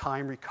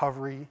 point-in-time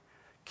recovery,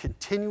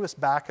 continuous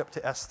backup to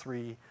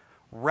S3,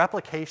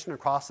 replication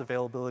across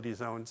availability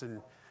zones,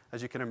 and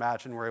as you can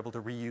imagine, we're able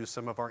to reuse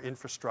some of our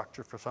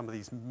infrastructure for some of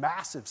these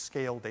massive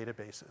scale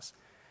databases.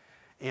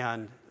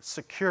 And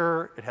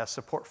secure, it has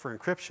support for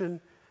encryption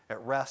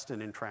at rest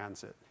and in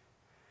transit.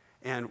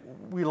 And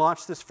we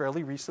launched this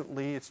fairly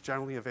recently. It's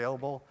generally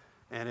available,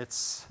 and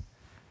it's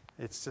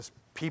just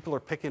people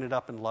are picking it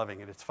up and loving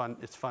it. It's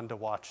fun to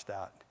watch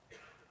that.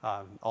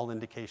 All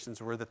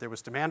indications were that there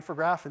was demand for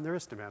graph, and there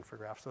is demand for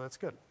graph, so that's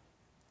good.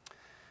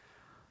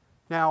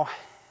 Now,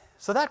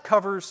 so that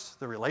covers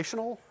the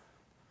relational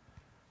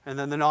and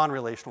then the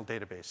non-relational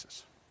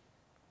databases.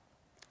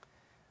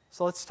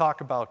 So let's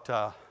talk about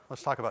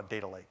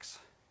data lakes,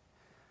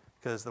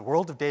 because the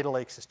world of data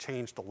lakes has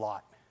changed a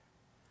lot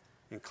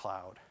in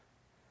cloud.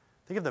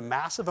 Think of the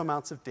massive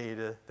amounts of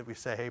data that we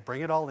say, hey,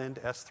 bring it all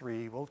into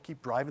S3. We'll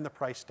keep driving the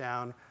price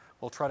down.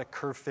 We'll try to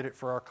curve fit it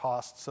for our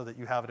costs so that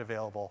you have it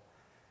available.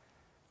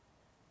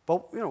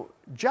 But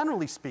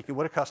generally speaking,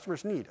 what do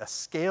customers need? A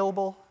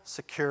scalable,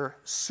 secure,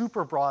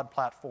 super broad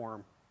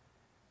platform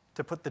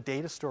to put the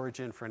data storage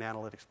in for an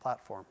analytics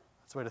platform.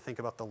 That's the way to think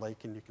about the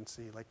lake, and you can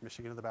see Lake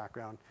Michigan in the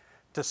background.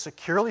 To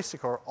securely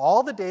secure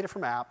all the data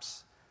from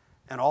apps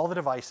and all the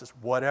devices,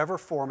 whatever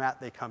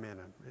format they come in.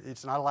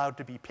 It's not allowed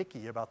to be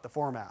picky about the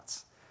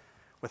formats.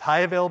 With high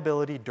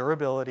availability,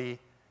 durability,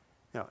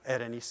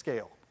 at any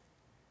scale.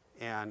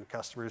 and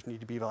customers need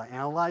to be able to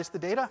analyze the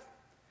data,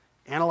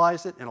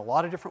 analyze it in a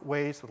lot of different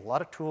ways with a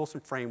lot of tools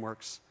and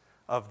frameworks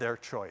of their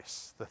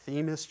choice. The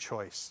theme is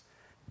choice.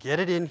 Get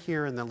it in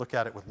here and then look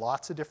at it with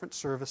lots of different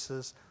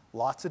services,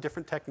 lots of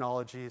different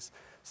technologies,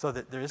 so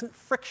that there isn't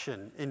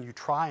friction in you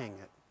trying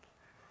it.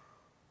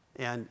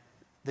 And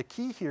the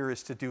key here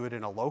is to do it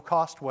in a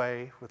low-cost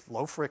way, with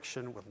low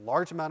friction, with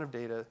large amount of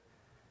data,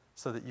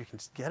 so that you can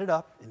get it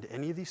up into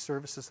any of these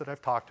services that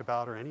I've talked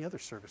about, or any other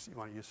service that you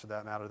want to use for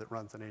that matter that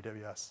runs on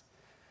AWS.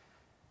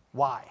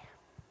 Why?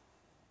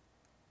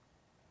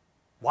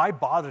 Why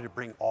bother to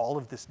bring all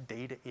of this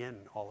data in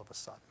all of a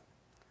sudden?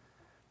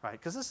 Right?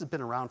 Because this has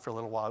been around for a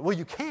little while. Well,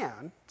 you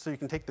can, so you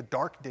can take the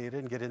dark data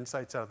and get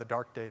insights out of the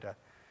dark data.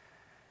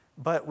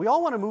 But we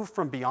all want to move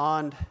from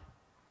beyond,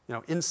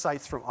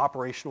 insights from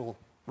operational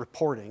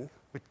reporting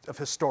of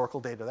historical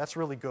data. That's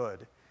really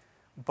good.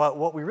 But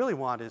what we really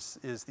want is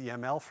the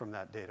ML from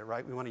that data,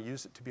 right? We want to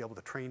use it to be able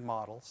to train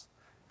models.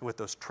 And with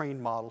those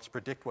trained models,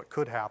 predict what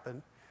could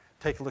happen,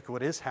 take a look at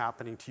what is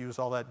happening to use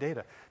all that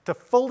data. To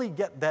fully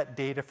get that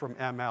data from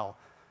ML,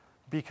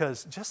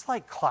 because just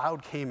like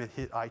cloud came and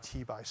hit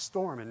IT by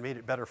storm and made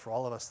it better for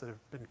all of us that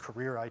have been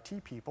career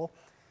IT people,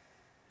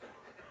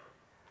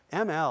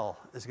 ML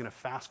is going to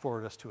fast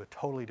forward us to a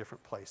totally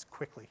different place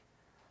quickly.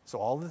 So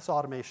all this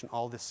automation,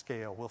 all this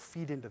scale will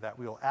feed into that.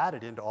 We will add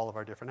it into all of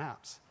our different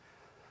apps.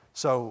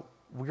 So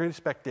we're going to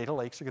expect data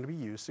lakes are going to be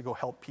used to go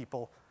help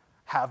people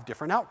have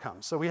different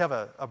outcomes. So we have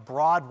a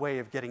broad way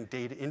of getting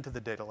data into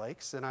the data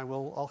lakes, and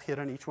I'll hit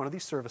on each one of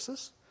these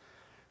services.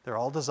 They're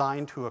all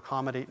designed to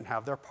accommodate and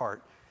have their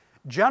part.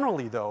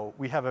 Generally, though,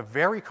 we have a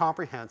very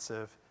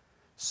comprehensive,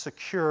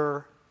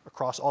 secure,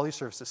 across all these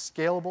services,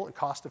 scalable and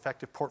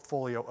cost-effective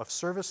portfolio of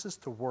services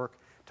to work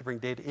to bring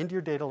data into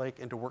your data lake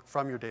and to work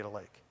from your data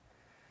lake.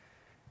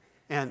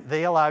 And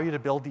they allow you to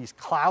build these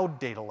cloud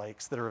data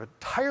lakes that are of an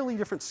entirely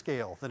different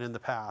scale than in the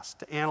past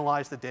to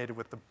analyze the data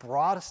with the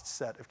broadest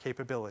set of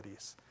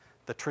capabilities.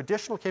 The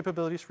traditional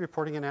capabilities for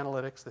reporting and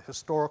analytics, the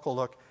historical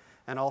look,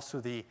 and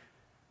also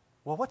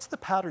what's the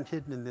pattern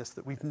hidden in this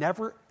that we've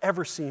never,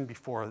 ever seen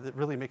before that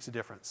really makes a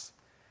difference?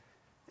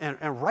 And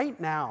right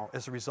now,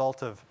 as a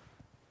result of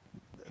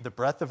the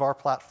breadth of our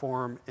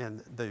platform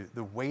and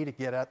the way to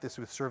get at this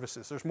with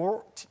services, there's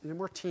more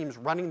teams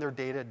running their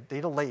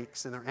data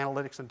lakes and their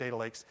analytics and data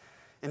lakes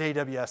in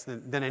AWS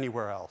than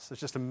anywhere else. There's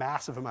just a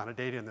massive amount of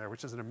data in there,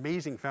 which is an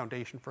amazing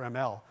foundation for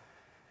ML.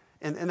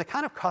 And the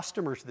kind of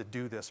customers that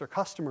do this are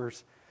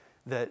customers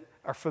that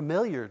are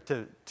familiar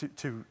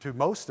to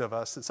most of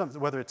us,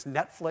 whether it's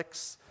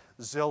Netflix,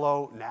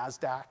 Zillow,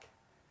 NASDAQ,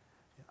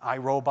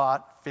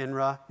 iRobot,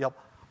 FINRA, Yelp.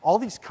 All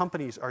these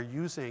companies are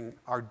using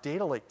our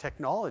data lake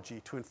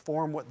technology to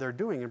inform what they're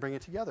doing and bring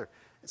it together.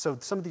 So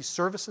some of these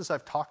services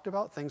I've talked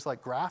about, things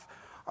like Graph,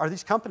 are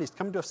these companies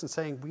coming to us and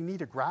saying, we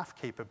need a Graph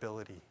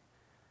capability.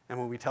 And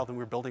when we tell them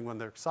we're building one,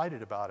 they're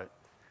excited about it.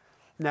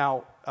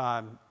 Now,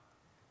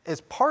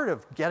 as part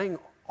of getting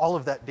all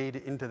of that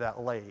data into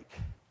that lake,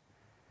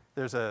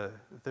 there's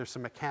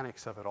some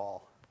mechanics of it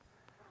all.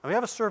 And we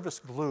have a service,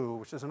 Glue,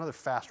 which is another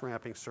fast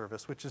ramping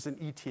service, which is an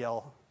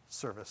ETL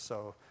service,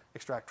 so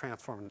extract,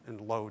 transform,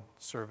 and load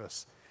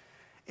service.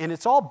 And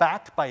it's all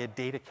backed by a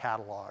data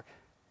catalog.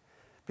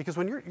 Because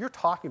when you're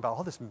talking about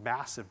all this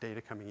massive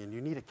data coming in,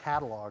 you need a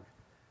catalog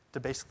to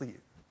basically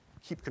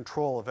keep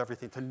control of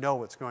everything, to know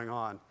what's going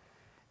on.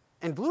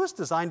 And Glue is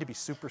designed to be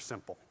super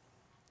simple.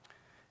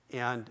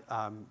 And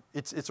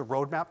it's a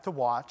roadmap to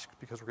watch,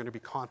 because we're going to be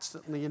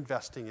constantly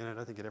investing in it.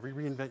 I think at every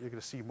reInvent, you're going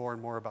to see more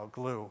and more about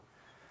Glue.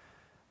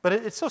 But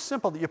it's so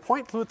simple that you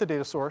point Glue at the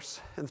data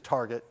source and the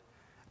target,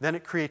 then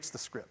it creates the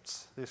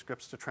scripts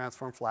to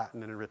transform,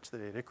 flatten, and enrich the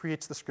data. It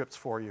creates the scripts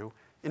for you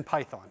in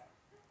Python.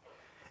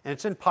 And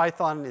it's in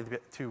Python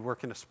to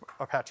work in a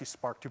Apache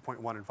Spark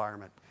 2.1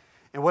 environment.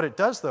 And what it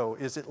does, though,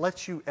 is it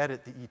lets you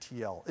edit the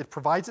ETL. It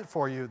provides it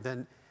for you,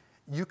 then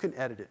you can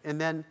edit it. And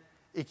then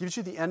it gives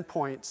you the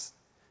endpoints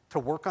to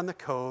work on the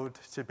code,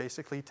 to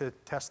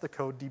test the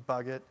code,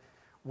 debug it,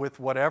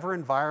 with whatever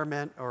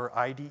environment or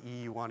IDE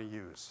you want to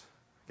use.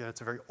 Again,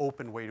 it's a very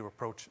open way to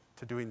approach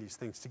to doing these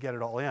things to get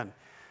it all in.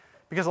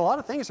 Because a lot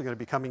of things are going to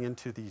be coming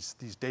into these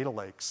data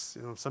lakes.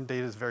 Some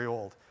data is very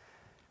old.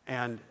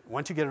 And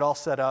once you get it all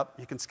set up,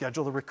 you can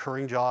schedule the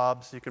recurring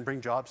jobs. You can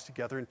bring jobs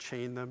together and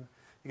chain them.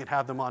 You can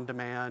have them on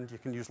demand. You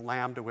can use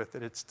Lambda with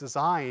it. It's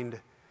designed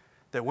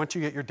that once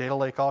you get your data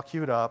lake all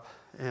queued up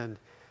and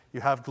you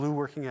have Glue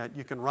working at,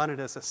 you can run it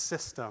as a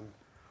system,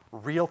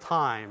 real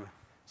time,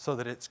 so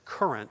that it's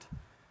current,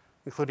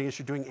 including as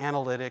you're doing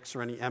analytics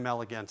or any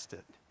ML against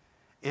it.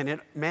 And it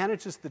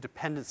manages the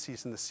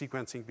dependencies and the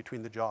sequencing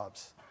between the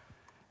jobs.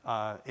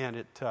 And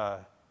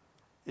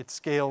it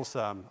scales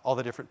all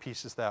the different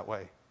pieces that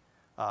way.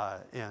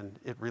 And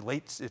it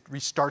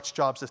restarts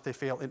jobs if they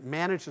fail. It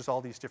manages all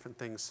these different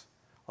things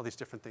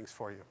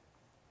for you.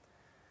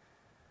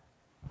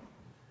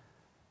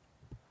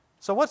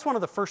 So what's one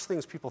of the first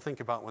things people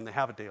think about when they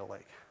have a data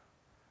lake?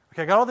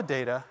 Okay, I got all the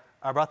data.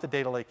 I brought the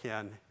data lake in.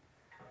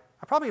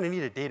 I'm probably going to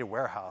need a data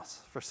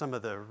warehouse for some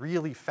of the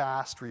really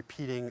fast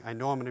repeating, I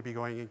know I'm going to be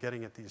going and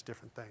getting at these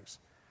different things.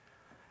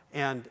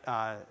 And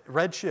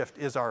Redshift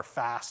is our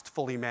fast,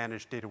 fully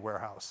managed data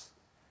warehouse.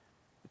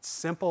 It's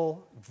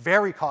simple,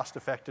 very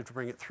cost-effective to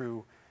bring it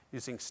through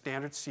using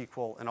standard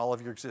SQL and all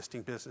of your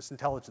existing business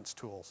intelligence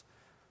tools.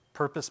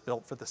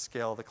 Purpose-built for the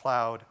scale of the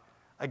cloud.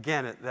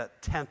 Again, at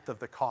that 1/10 of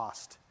the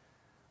cost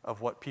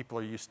of what people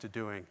are used to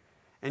doing.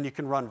 And you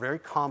can run very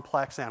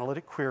complex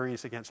analytic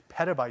queries against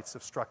petabytes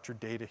of structured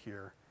data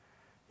here.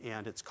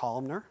 And it's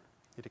columnar.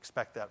 You'd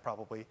expect that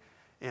probably.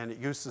 And it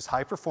uses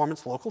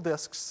high-performance local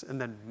disks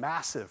and then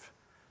massive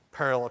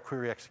parallel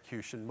query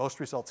execution. Most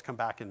results come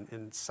back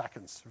in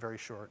seconds, very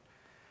short.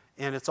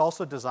 And it's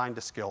also designed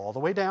to scale all the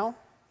way down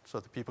so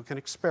that people can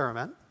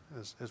experiment,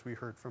 as we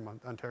heard from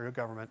Ontario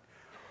government.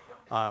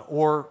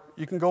 Or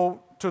you can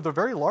go to the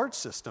very large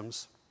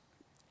systems,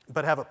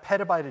 but have a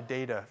petabyte of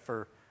data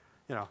for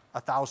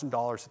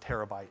 $1,000 a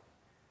terabyte.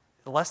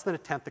 Less than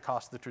 1/10 the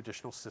cost of the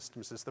traditional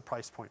systems is the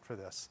price point for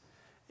this.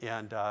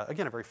 And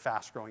again, a very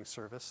fast-growing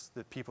service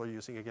that people are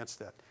using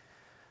against it.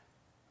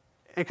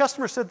 And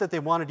customers said that they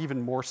wanted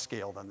even more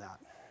scale than that.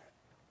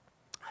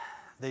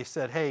 They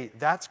said, hey,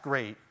 that's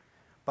great,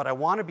 but I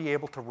want to be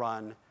able to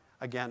run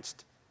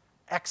against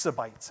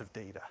exabytes of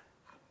data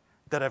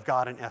that I've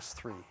got in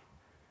S3.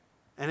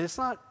 And it's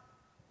not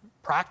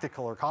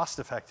practical or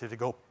cost-effective to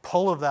go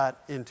pull of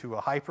that into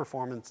a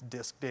high-performance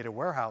disk data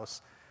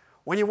warehouse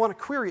when you want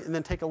to query it and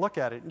then take a look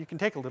at it, and you can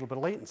take a little bit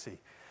of latency.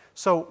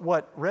 So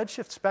what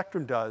Redshift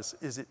Spectrum does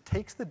is it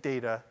takes the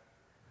data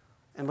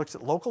and looks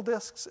at local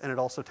disks, and it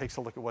also takes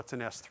a look at what's in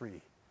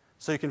S3.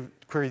 So you can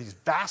query these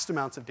vast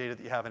amounts of data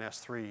that you have in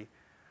S3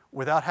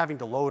 without having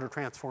to load or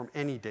transform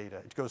any data.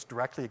 It goes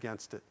directly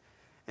against it.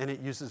 And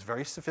it uses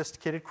very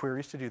sophisticated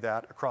queries to do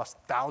that across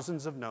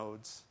thousands of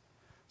nodes.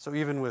 So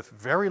even with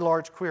very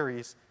large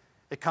queries,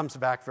 it comes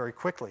back very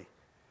quickly.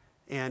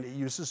 And it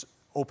uses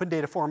open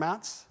data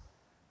formats,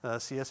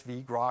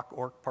 CSV, Grok,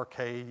 Orc,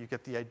 Parquet, you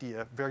get the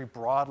idea, very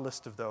broad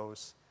list of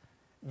those,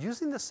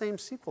 using the same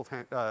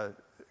SQL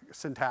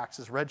syntax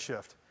as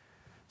Redshift.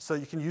 So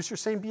you can use your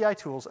same BI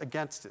tools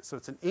against it. So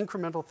it's an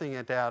incremental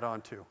thing to add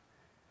on to.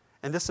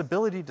 And this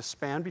ability to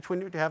span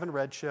between what you have in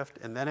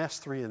Redshift and then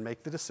S3 and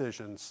make the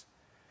decisions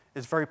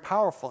is very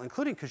powerful,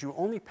 including because you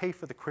only pay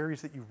for the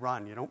queries that you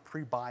run. You don't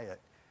pre-buy it.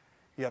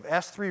 You have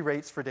S3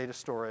 rates for data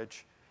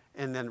storage,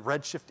 and then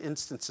Redshift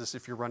instances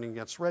if you're running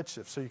against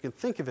Redshift. So you can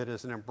think of it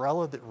as an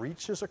umbrella that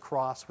reaches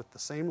across with the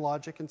same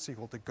logic in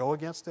SQL to go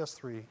against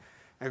S3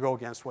 and go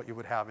against what you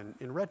would have in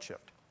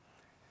Redshift.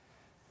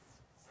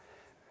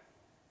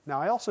 Now,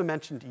 I also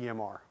mentioned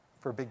EMR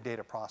for big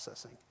data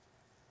processing.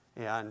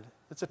 And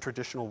it's a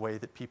traditional way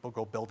that people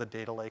go build a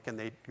data lake, and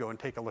they go and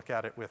take a look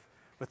at it with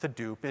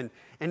Hadoop. And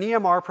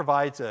EMR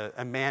provides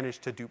a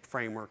managed Hadoop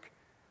framework.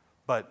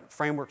 But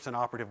framework's an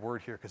operative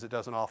word here because it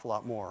does an awful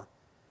lot more.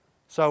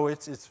 So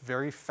it's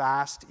very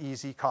fast,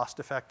 easy,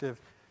 cost-effective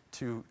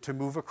to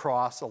move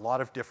across a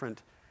lot of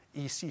different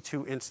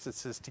EC2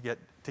 instances to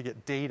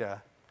get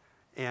data.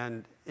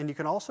 And you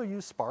can also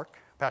use Spark,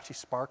 Apache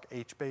Spark,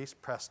 HBase,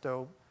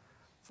 Presto,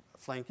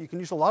 Flink. You can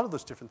use a lot of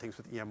those different things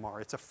with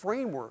EMR. It's a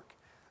framework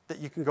that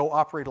you can go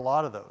operate a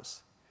lot of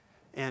those.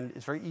 And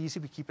it's very easy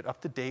to keep it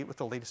up to date with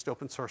the latest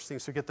open source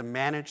things. So you get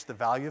the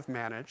value of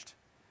managed.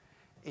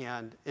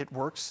 And it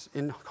works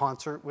in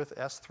concert with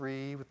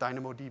S3, with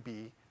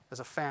DynamoDB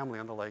as a family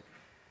on the lake.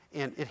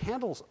 And it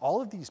handles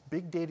all of these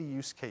big data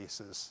use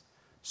cases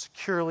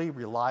securely,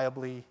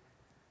 reliably.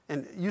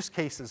 And use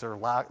cases are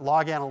log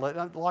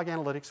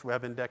analytics,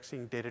 web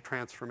indexing, data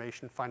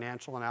transformation,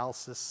 financial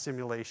analysis,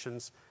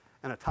 simulations,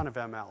 and a ton of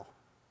ML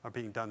are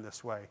being done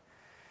this way.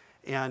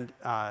 And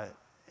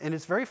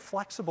it's very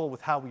flexible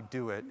with how we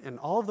do it. And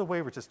all of the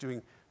way we're just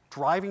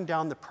driving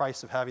down the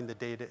price of having the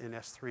data in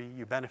S3,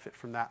 you benefit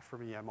from that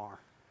from EMR.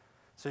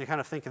 So you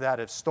kind of think of that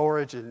as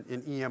storage and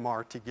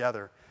EMR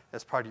together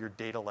as part of your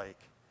data lake,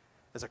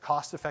 as a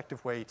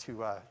cost-effective way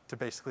to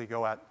basically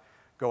go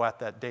at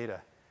that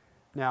data.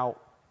 Now,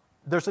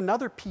 there's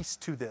another piece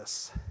to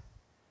this,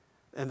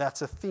 and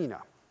that's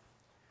Athena.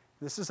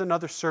 This is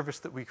another service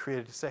that we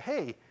created to say,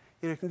 hey,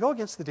 you can go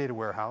against the data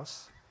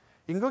warehouse.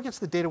 You can go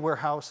against the data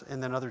warehouse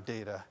and then other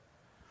data.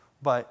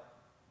 But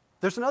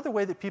there's another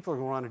way that people are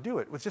going to want to do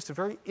it with just a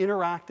very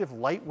interactive,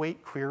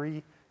 lightweight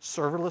query,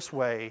 serverless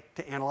way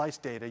to analyze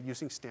data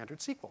using standard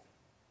SQL.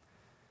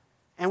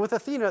 And with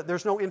Athena,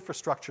 there's no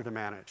infrastructure to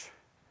manage.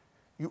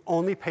 You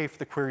only pay for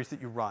the queries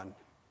that you run.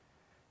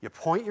 You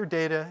point your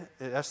data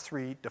at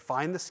S3,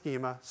 define the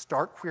schema,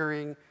 start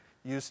querying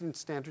using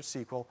standard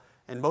SQL,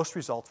 and most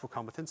results will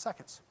come within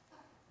seconds.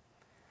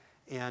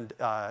 And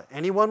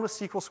anyone with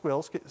SQL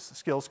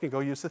skills can go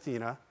use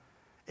Athena.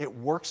 It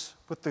works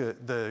with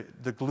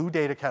the Glue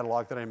data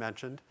catalog that I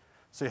mentioned.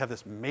 So you have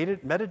this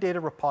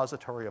metadata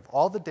repository of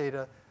all the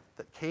data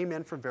that came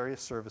in from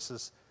various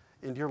services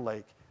into your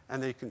lake.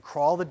 And then you can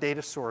crawl the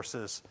data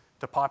sources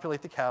to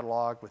populate the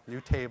catalog with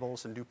new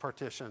tables and new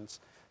partitions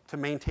to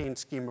maintain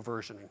schema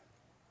versioning.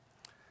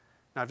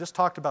 Now, I've just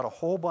talked about a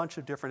whole bunch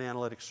of different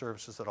analytic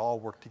services that all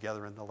work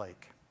together in the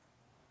lake.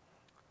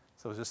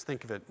 So just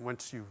think of it.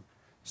 Once you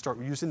start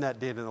using that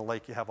data in the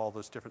lake, you have all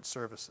those different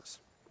services.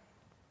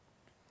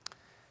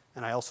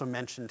 And I also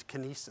mentioned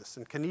Kinesis.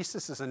 And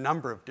Kinesis is a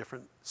number of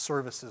different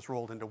services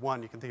rolled into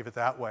one. You can think of it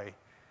that way.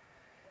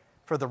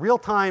 For the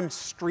real-time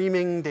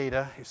streaming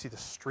data, you see the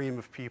stream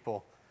of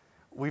people,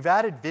 we've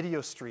added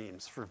video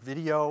streams for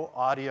video,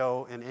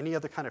 audio, and any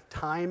other kind of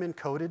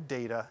time-encoded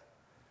data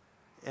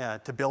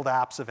to build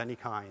apps of any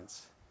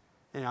kinds.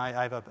 You know,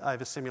 I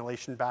have a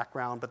simulation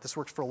background, but this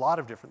works for a lot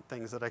of different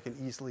things that I can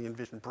easily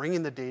envision,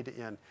 bringing the data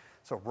in.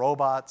 So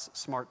robots,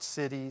 smart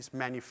cities,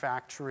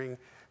 manufacturing,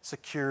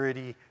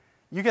 security,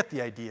 you get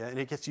the idea, and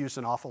it gets used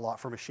an awful lot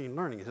for machine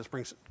learning. It just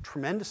brings a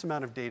tremendous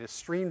amount of data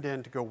streamed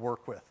in to go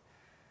work with.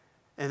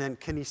 And then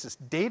Kinesis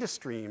data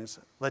streams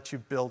let you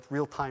build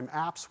real-time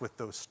apps with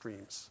those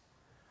streams,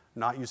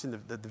 not using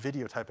the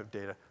video type of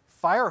data.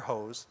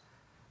 Firehose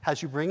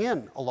has you bring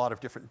in a lot of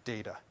different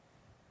data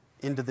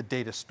into the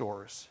data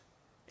stores.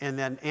 And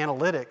then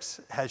analytics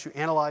has you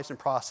analyze and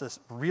process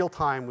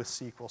real-time with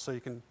SQL. So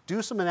you can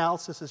do some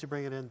analysis as you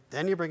bring it in,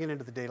 then you bring it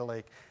into the data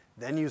lake,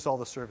 then use all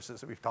the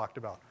services that we've talked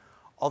about.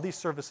 All these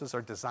services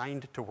are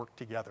designed to work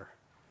together.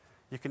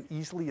 You can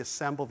easily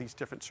assemble these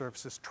different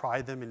services,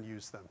 try them, and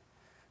use them.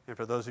 And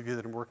for those of you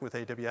that are working with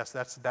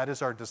AWS, that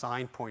is our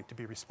design point, to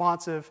be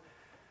responsive.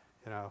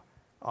 You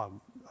know,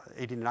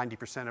 80 to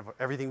 90% of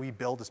everything we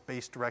build is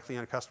based directly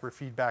on customer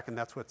feedback, and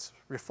that's what's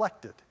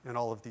reflected in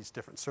all of these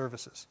different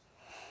services.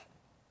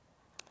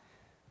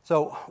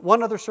 So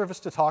one other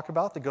service to talk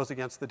about that goes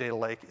against the data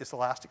lake is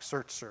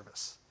Elasticsearch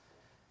service.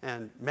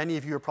 And many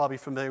of you are probably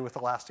familiar with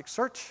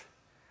Elasticsearch.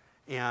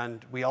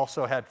 And we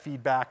also had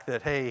feedback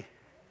that, hey,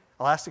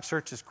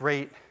 Elasticsearch is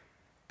great,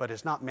 but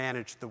it's not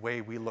managed the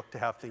way we look to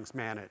have things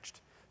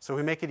managed. So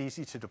we make it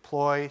easy to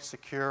deploy,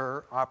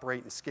 secure,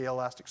 operate, and scale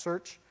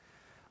Elasticsearch.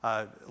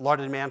 A lot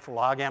of demand for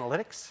log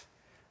analytics,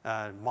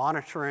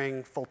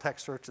 monitoring,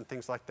 full-text search, and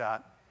things like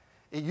that.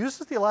 It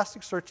uses the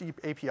Elasticsearch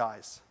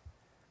APIs,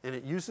 and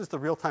it uses the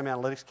real-time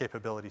analytics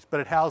capabilities, but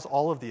it has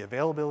all of the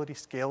availability,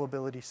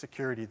 scalability,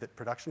 security that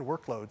production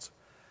workloads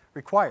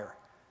require.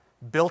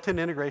 Built-in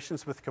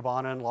integrations with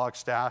Kibana and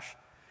Logstash,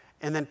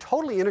 and then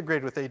totally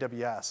integrated with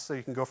AWS, so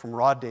you can go from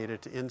raw data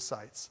to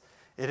insights.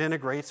 It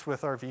integrates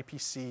with our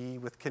VPC,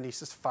 with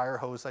Kinesis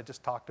Firehose I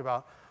just talked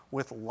about,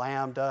 with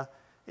Lambda,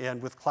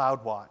 and with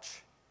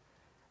CloudWatch.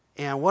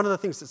 And one of the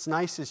things that's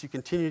nice is you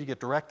continue to get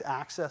direct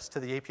access to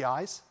the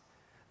APIs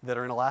that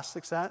are in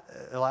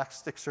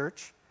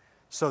Elasticsearch,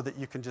 so that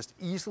you can just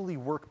easily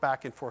work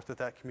back and forth with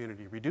that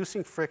community,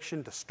 reducing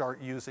friction to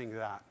start using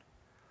that.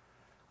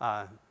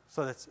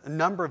 So that's a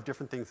number of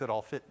different things that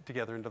all fit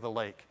together into the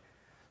lake.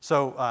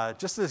 So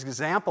just as an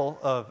example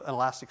of an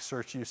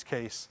Elasticsearch use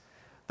case,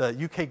 the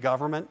UK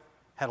government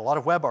had a lot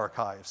of web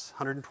archives,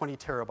 120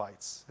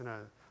 terabytes, and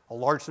a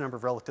large number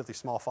of relatively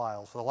small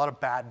files with a lot of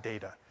bad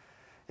data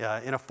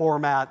in a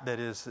format that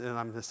is, and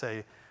I'm going to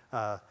say,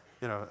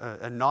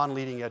 a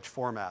non-leading edge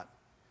format.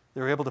 They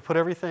were able to put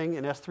everything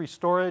in S3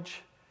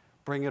 storage,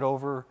 bring it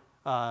over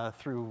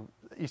through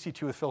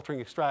EC2 with filtering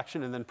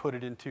extraction, and then put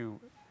it into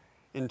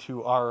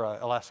our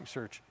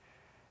Elasticsearch.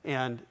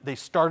 And they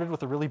started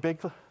with a really big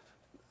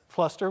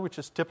cluster, which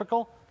is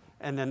typical,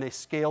 and then they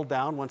scaled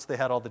down once they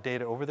had all the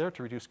data over there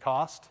to reduce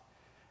cost.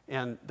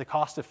 And the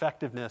cost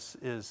effectiveness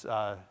is,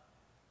 I'm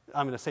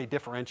going to say,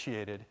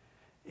 differentiated.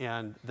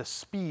 And the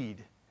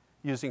speed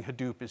using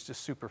Hadoop is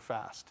just super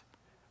fast.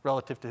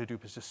 Relative to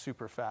Hadoop is just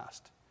super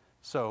fast.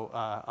 So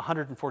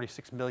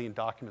 146 million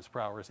documents per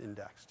hour is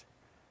indexed.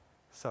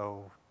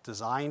 So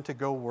designed to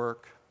go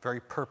work, very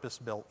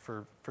purpose-built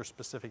for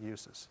specific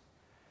uses.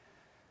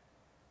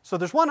 So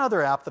there's one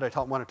other app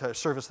that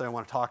service that I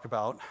want to talk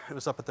about. It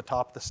was up at the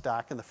top of the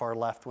stack in the far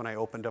left when I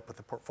opened up with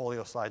the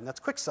portfolio slide, and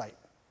that's QuickSight.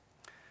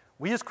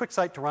 We use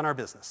QuickSight to run our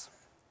business.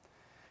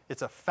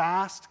 It's a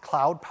fast,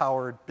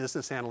 cloud-powered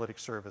business analytics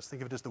service.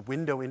 Think of it as the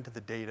window into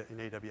the data in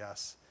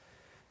AWS.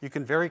 You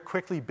can very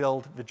quickly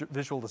build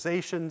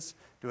visualizations,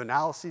 do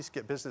analyses,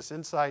 get business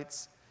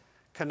insights,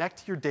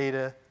 connect your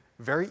data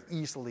very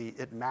easily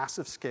at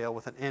massive scale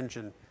with an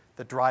engine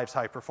that drives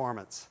high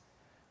performance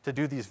to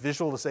do these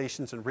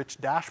visualizations and rich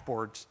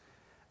dashboards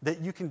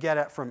that you can get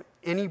at from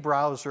any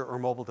browser or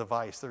mobile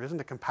device. There isn't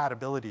a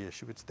compatibility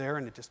issue. It's there,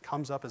 and it just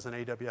comes up as an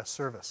AWS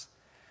service.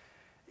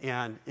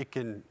 And it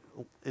can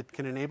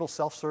enable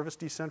self-service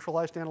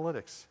decentralized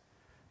analytics.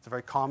 It's a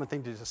very common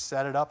thing to just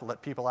set it up and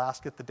let people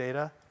ask it the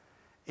data.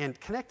 And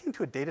connecting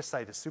to a data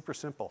site is super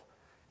simple.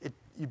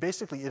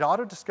 It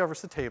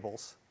auto-discovers the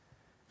tables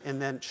and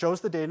then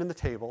shows the data in the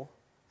table.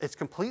 It's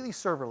completely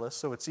serverless,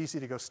 so it's easy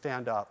to go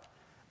stand up.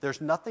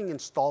 There's nothing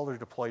installed or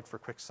deployed for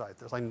QuickSight.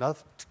 There's like no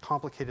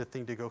complicated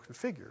thing to go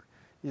configure.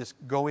 You just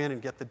go in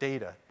and get the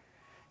data.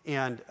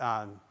 And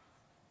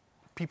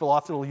people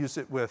often will use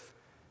it with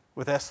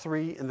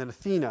S3 and then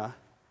Athena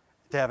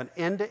to have an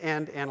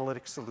end-to-end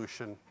analytics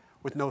solution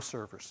with no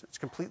servers. It's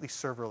completely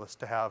serverless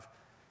to have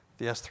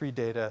the S3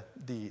 data,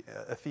 the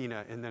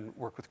Athena, and then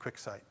work with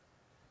QuickSight.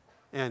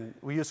 And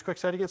we use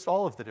QuickSight against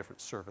all of the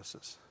different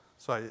services.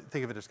 So I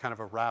think of it as kind of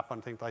a wrap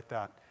on things like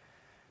that.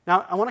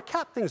 Now, I want to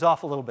cap things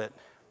off a little bit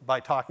by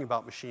talking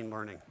about machine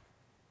learning.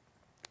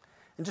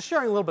 And just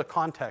sharing a little bit of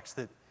context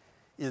that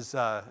is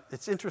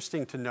it's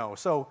interesting to know.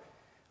 So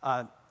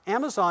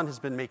Amazon has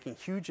been making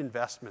huge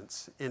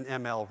investments in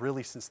ML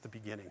really since the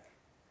beginning.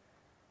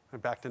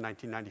 Back to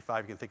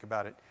 1995, you can think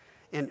about it.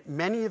 And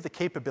many of the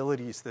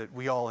capabilities that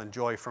we all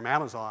enjoy from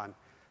Amazon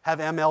have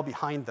ML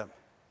behind them.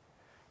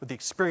 But the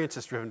experience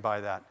is driven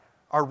by that.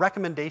 Our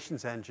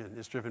recommendations engine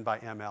is driven by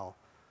ML.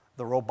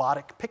 The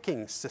robotic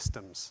picking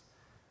systems,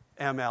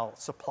 ML,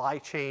 supply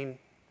chain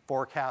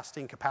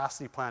forecasting,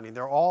 capacity planning,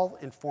 they're all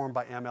informed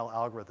by ML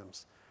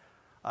algorithms.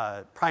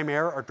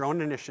 Primaire, our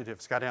drone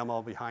initiative's got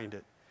ML behind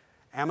it.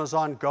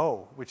 Amazon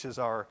Go, which is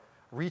our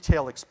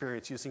retail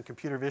experience using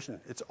computer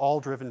vision, it's all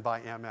driven by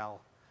ML.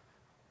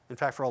 In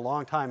fact, for a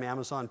long time,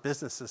 Amazon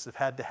businesses have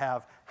had to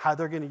have how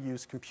they're going to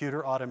use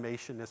computer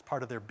automation as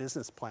part of their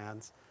business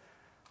plans.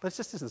 But it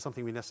just isn't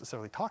something we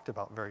necessarily talked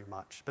about very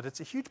much. But it's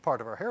a huge part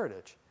of our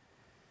heritage.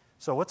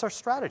 So what's our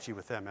strategy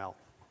with ML?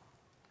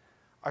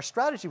 Our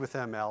strategy with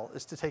ML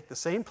is to take the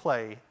same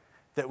play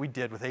that we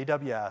did with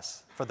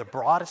AWS for the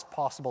broadest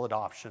possible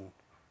adoption,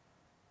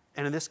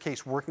 and in this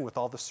case, working with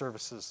all the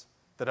services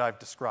that I've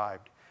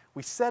described.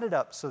 We set it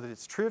up so that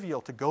it's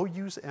trivial to go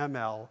use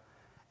ML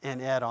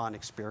and add on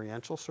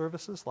experiential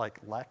services like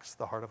Lex,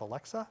 the heart of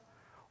Alexa,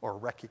 or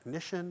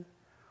recognition,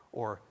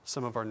 or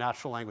some of our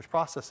natural language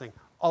processing,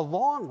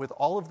 along with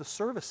all of the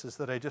services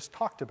that I just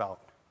talked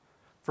about,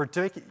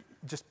 to make it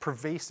just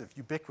pervasive,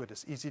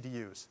 ubiquitous, easy to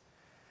use.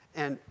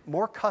 And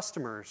more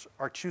customers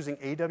are choosing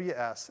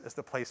AWS as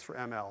the place for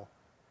ML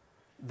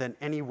than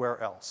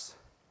anywhere else.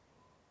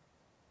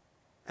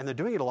 And they're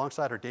doing it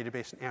alongside our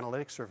database and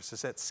analytics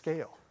services at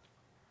scale.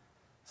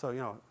 So,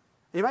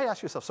 you might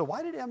ask yourself, so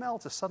why did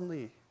ML just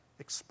suddenly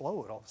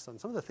explode all of a sudden?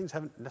 Some of the things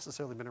haven't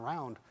necessarily been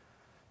around,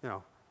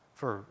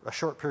 for a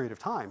short period of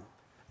time.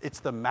 It's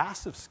the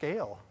massive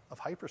scale of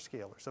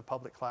hyperscalers, of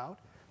public cloud,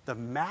 the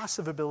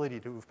massive ability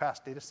to move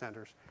past data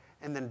centers,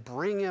 and then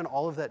bring in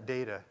all of that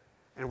data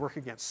and work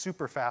against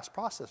super fast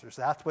processors.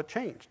 That's what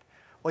changed.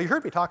 Well, you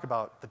heard me talk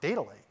about the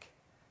data lake.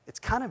 It's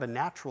kind of a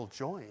natural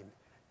join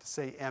to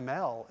say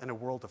ML in a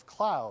world of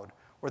cloud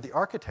where the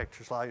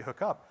architectures allow you to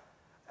hook up.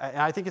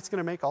 And I think it's going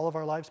to make all of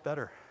our lives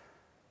better.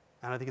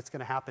 And I think it's going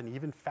to happen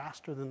even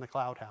faster than the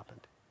cloud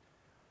happened.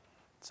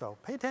 So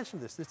pay attention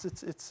to this.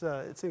 It's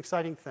an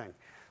exciting thing.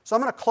 So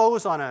I'm going to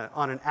close on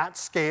an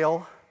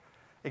at-scale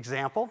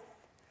example.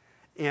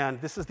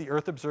 And this is the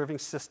Earth Observing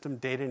System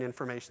Data and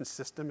Information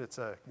System. It's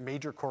a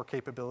major core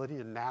capability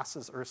in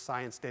NASA's Earth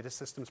Science Data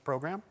Systems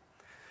program.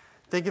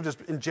 Think of it as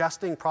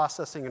ingesting,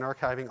 processing, and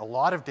archiving a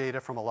lot of data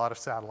from a lot of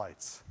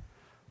satellites.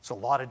 It's a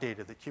lot of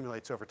data that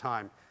accumulates over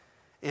time.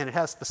 And it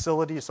has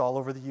facilities all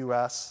over the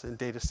US and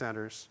data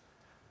centers.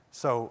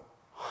 So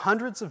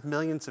hundreds of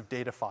millions of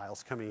data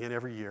files coming in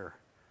every year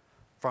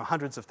from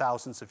hundreds of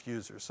thousands of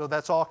users. So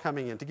that's all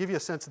coming in. To give you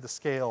a sense of the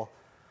scale,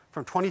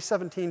 from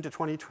 2017 to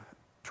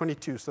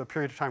 2022, so the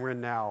period of time we're in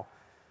now,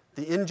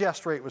 the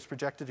ingest rate was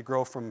projected to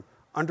grow from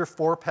under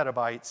 4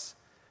 petabytes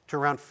to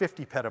around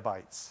 50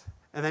 petabytes.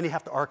 And then you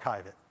have to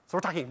archive it. So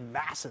we're talking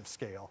massive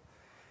scale.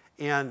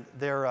 And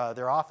their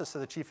office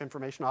of the Chief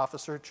Information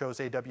Officer chose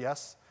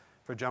AWS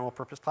for general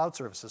purpose cloud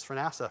services for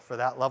NASA for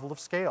that level of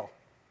scale.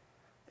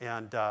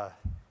 And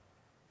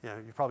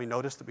you probably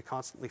noticed that we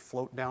constantly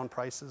float down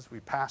prices. We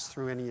pass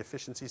through any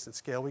efficiencies and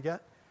scale we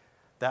get.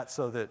 That's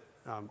so that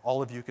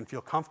all of you can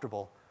feel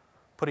comfortable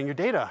putting your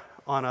data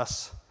on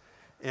us.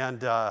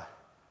 And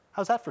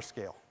how's that for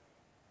scale?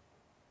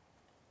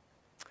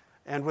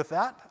 And with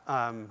that,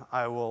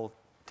 I will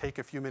take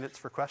a few minutes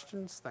for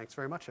questions. Thanks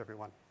very much,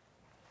 everyone.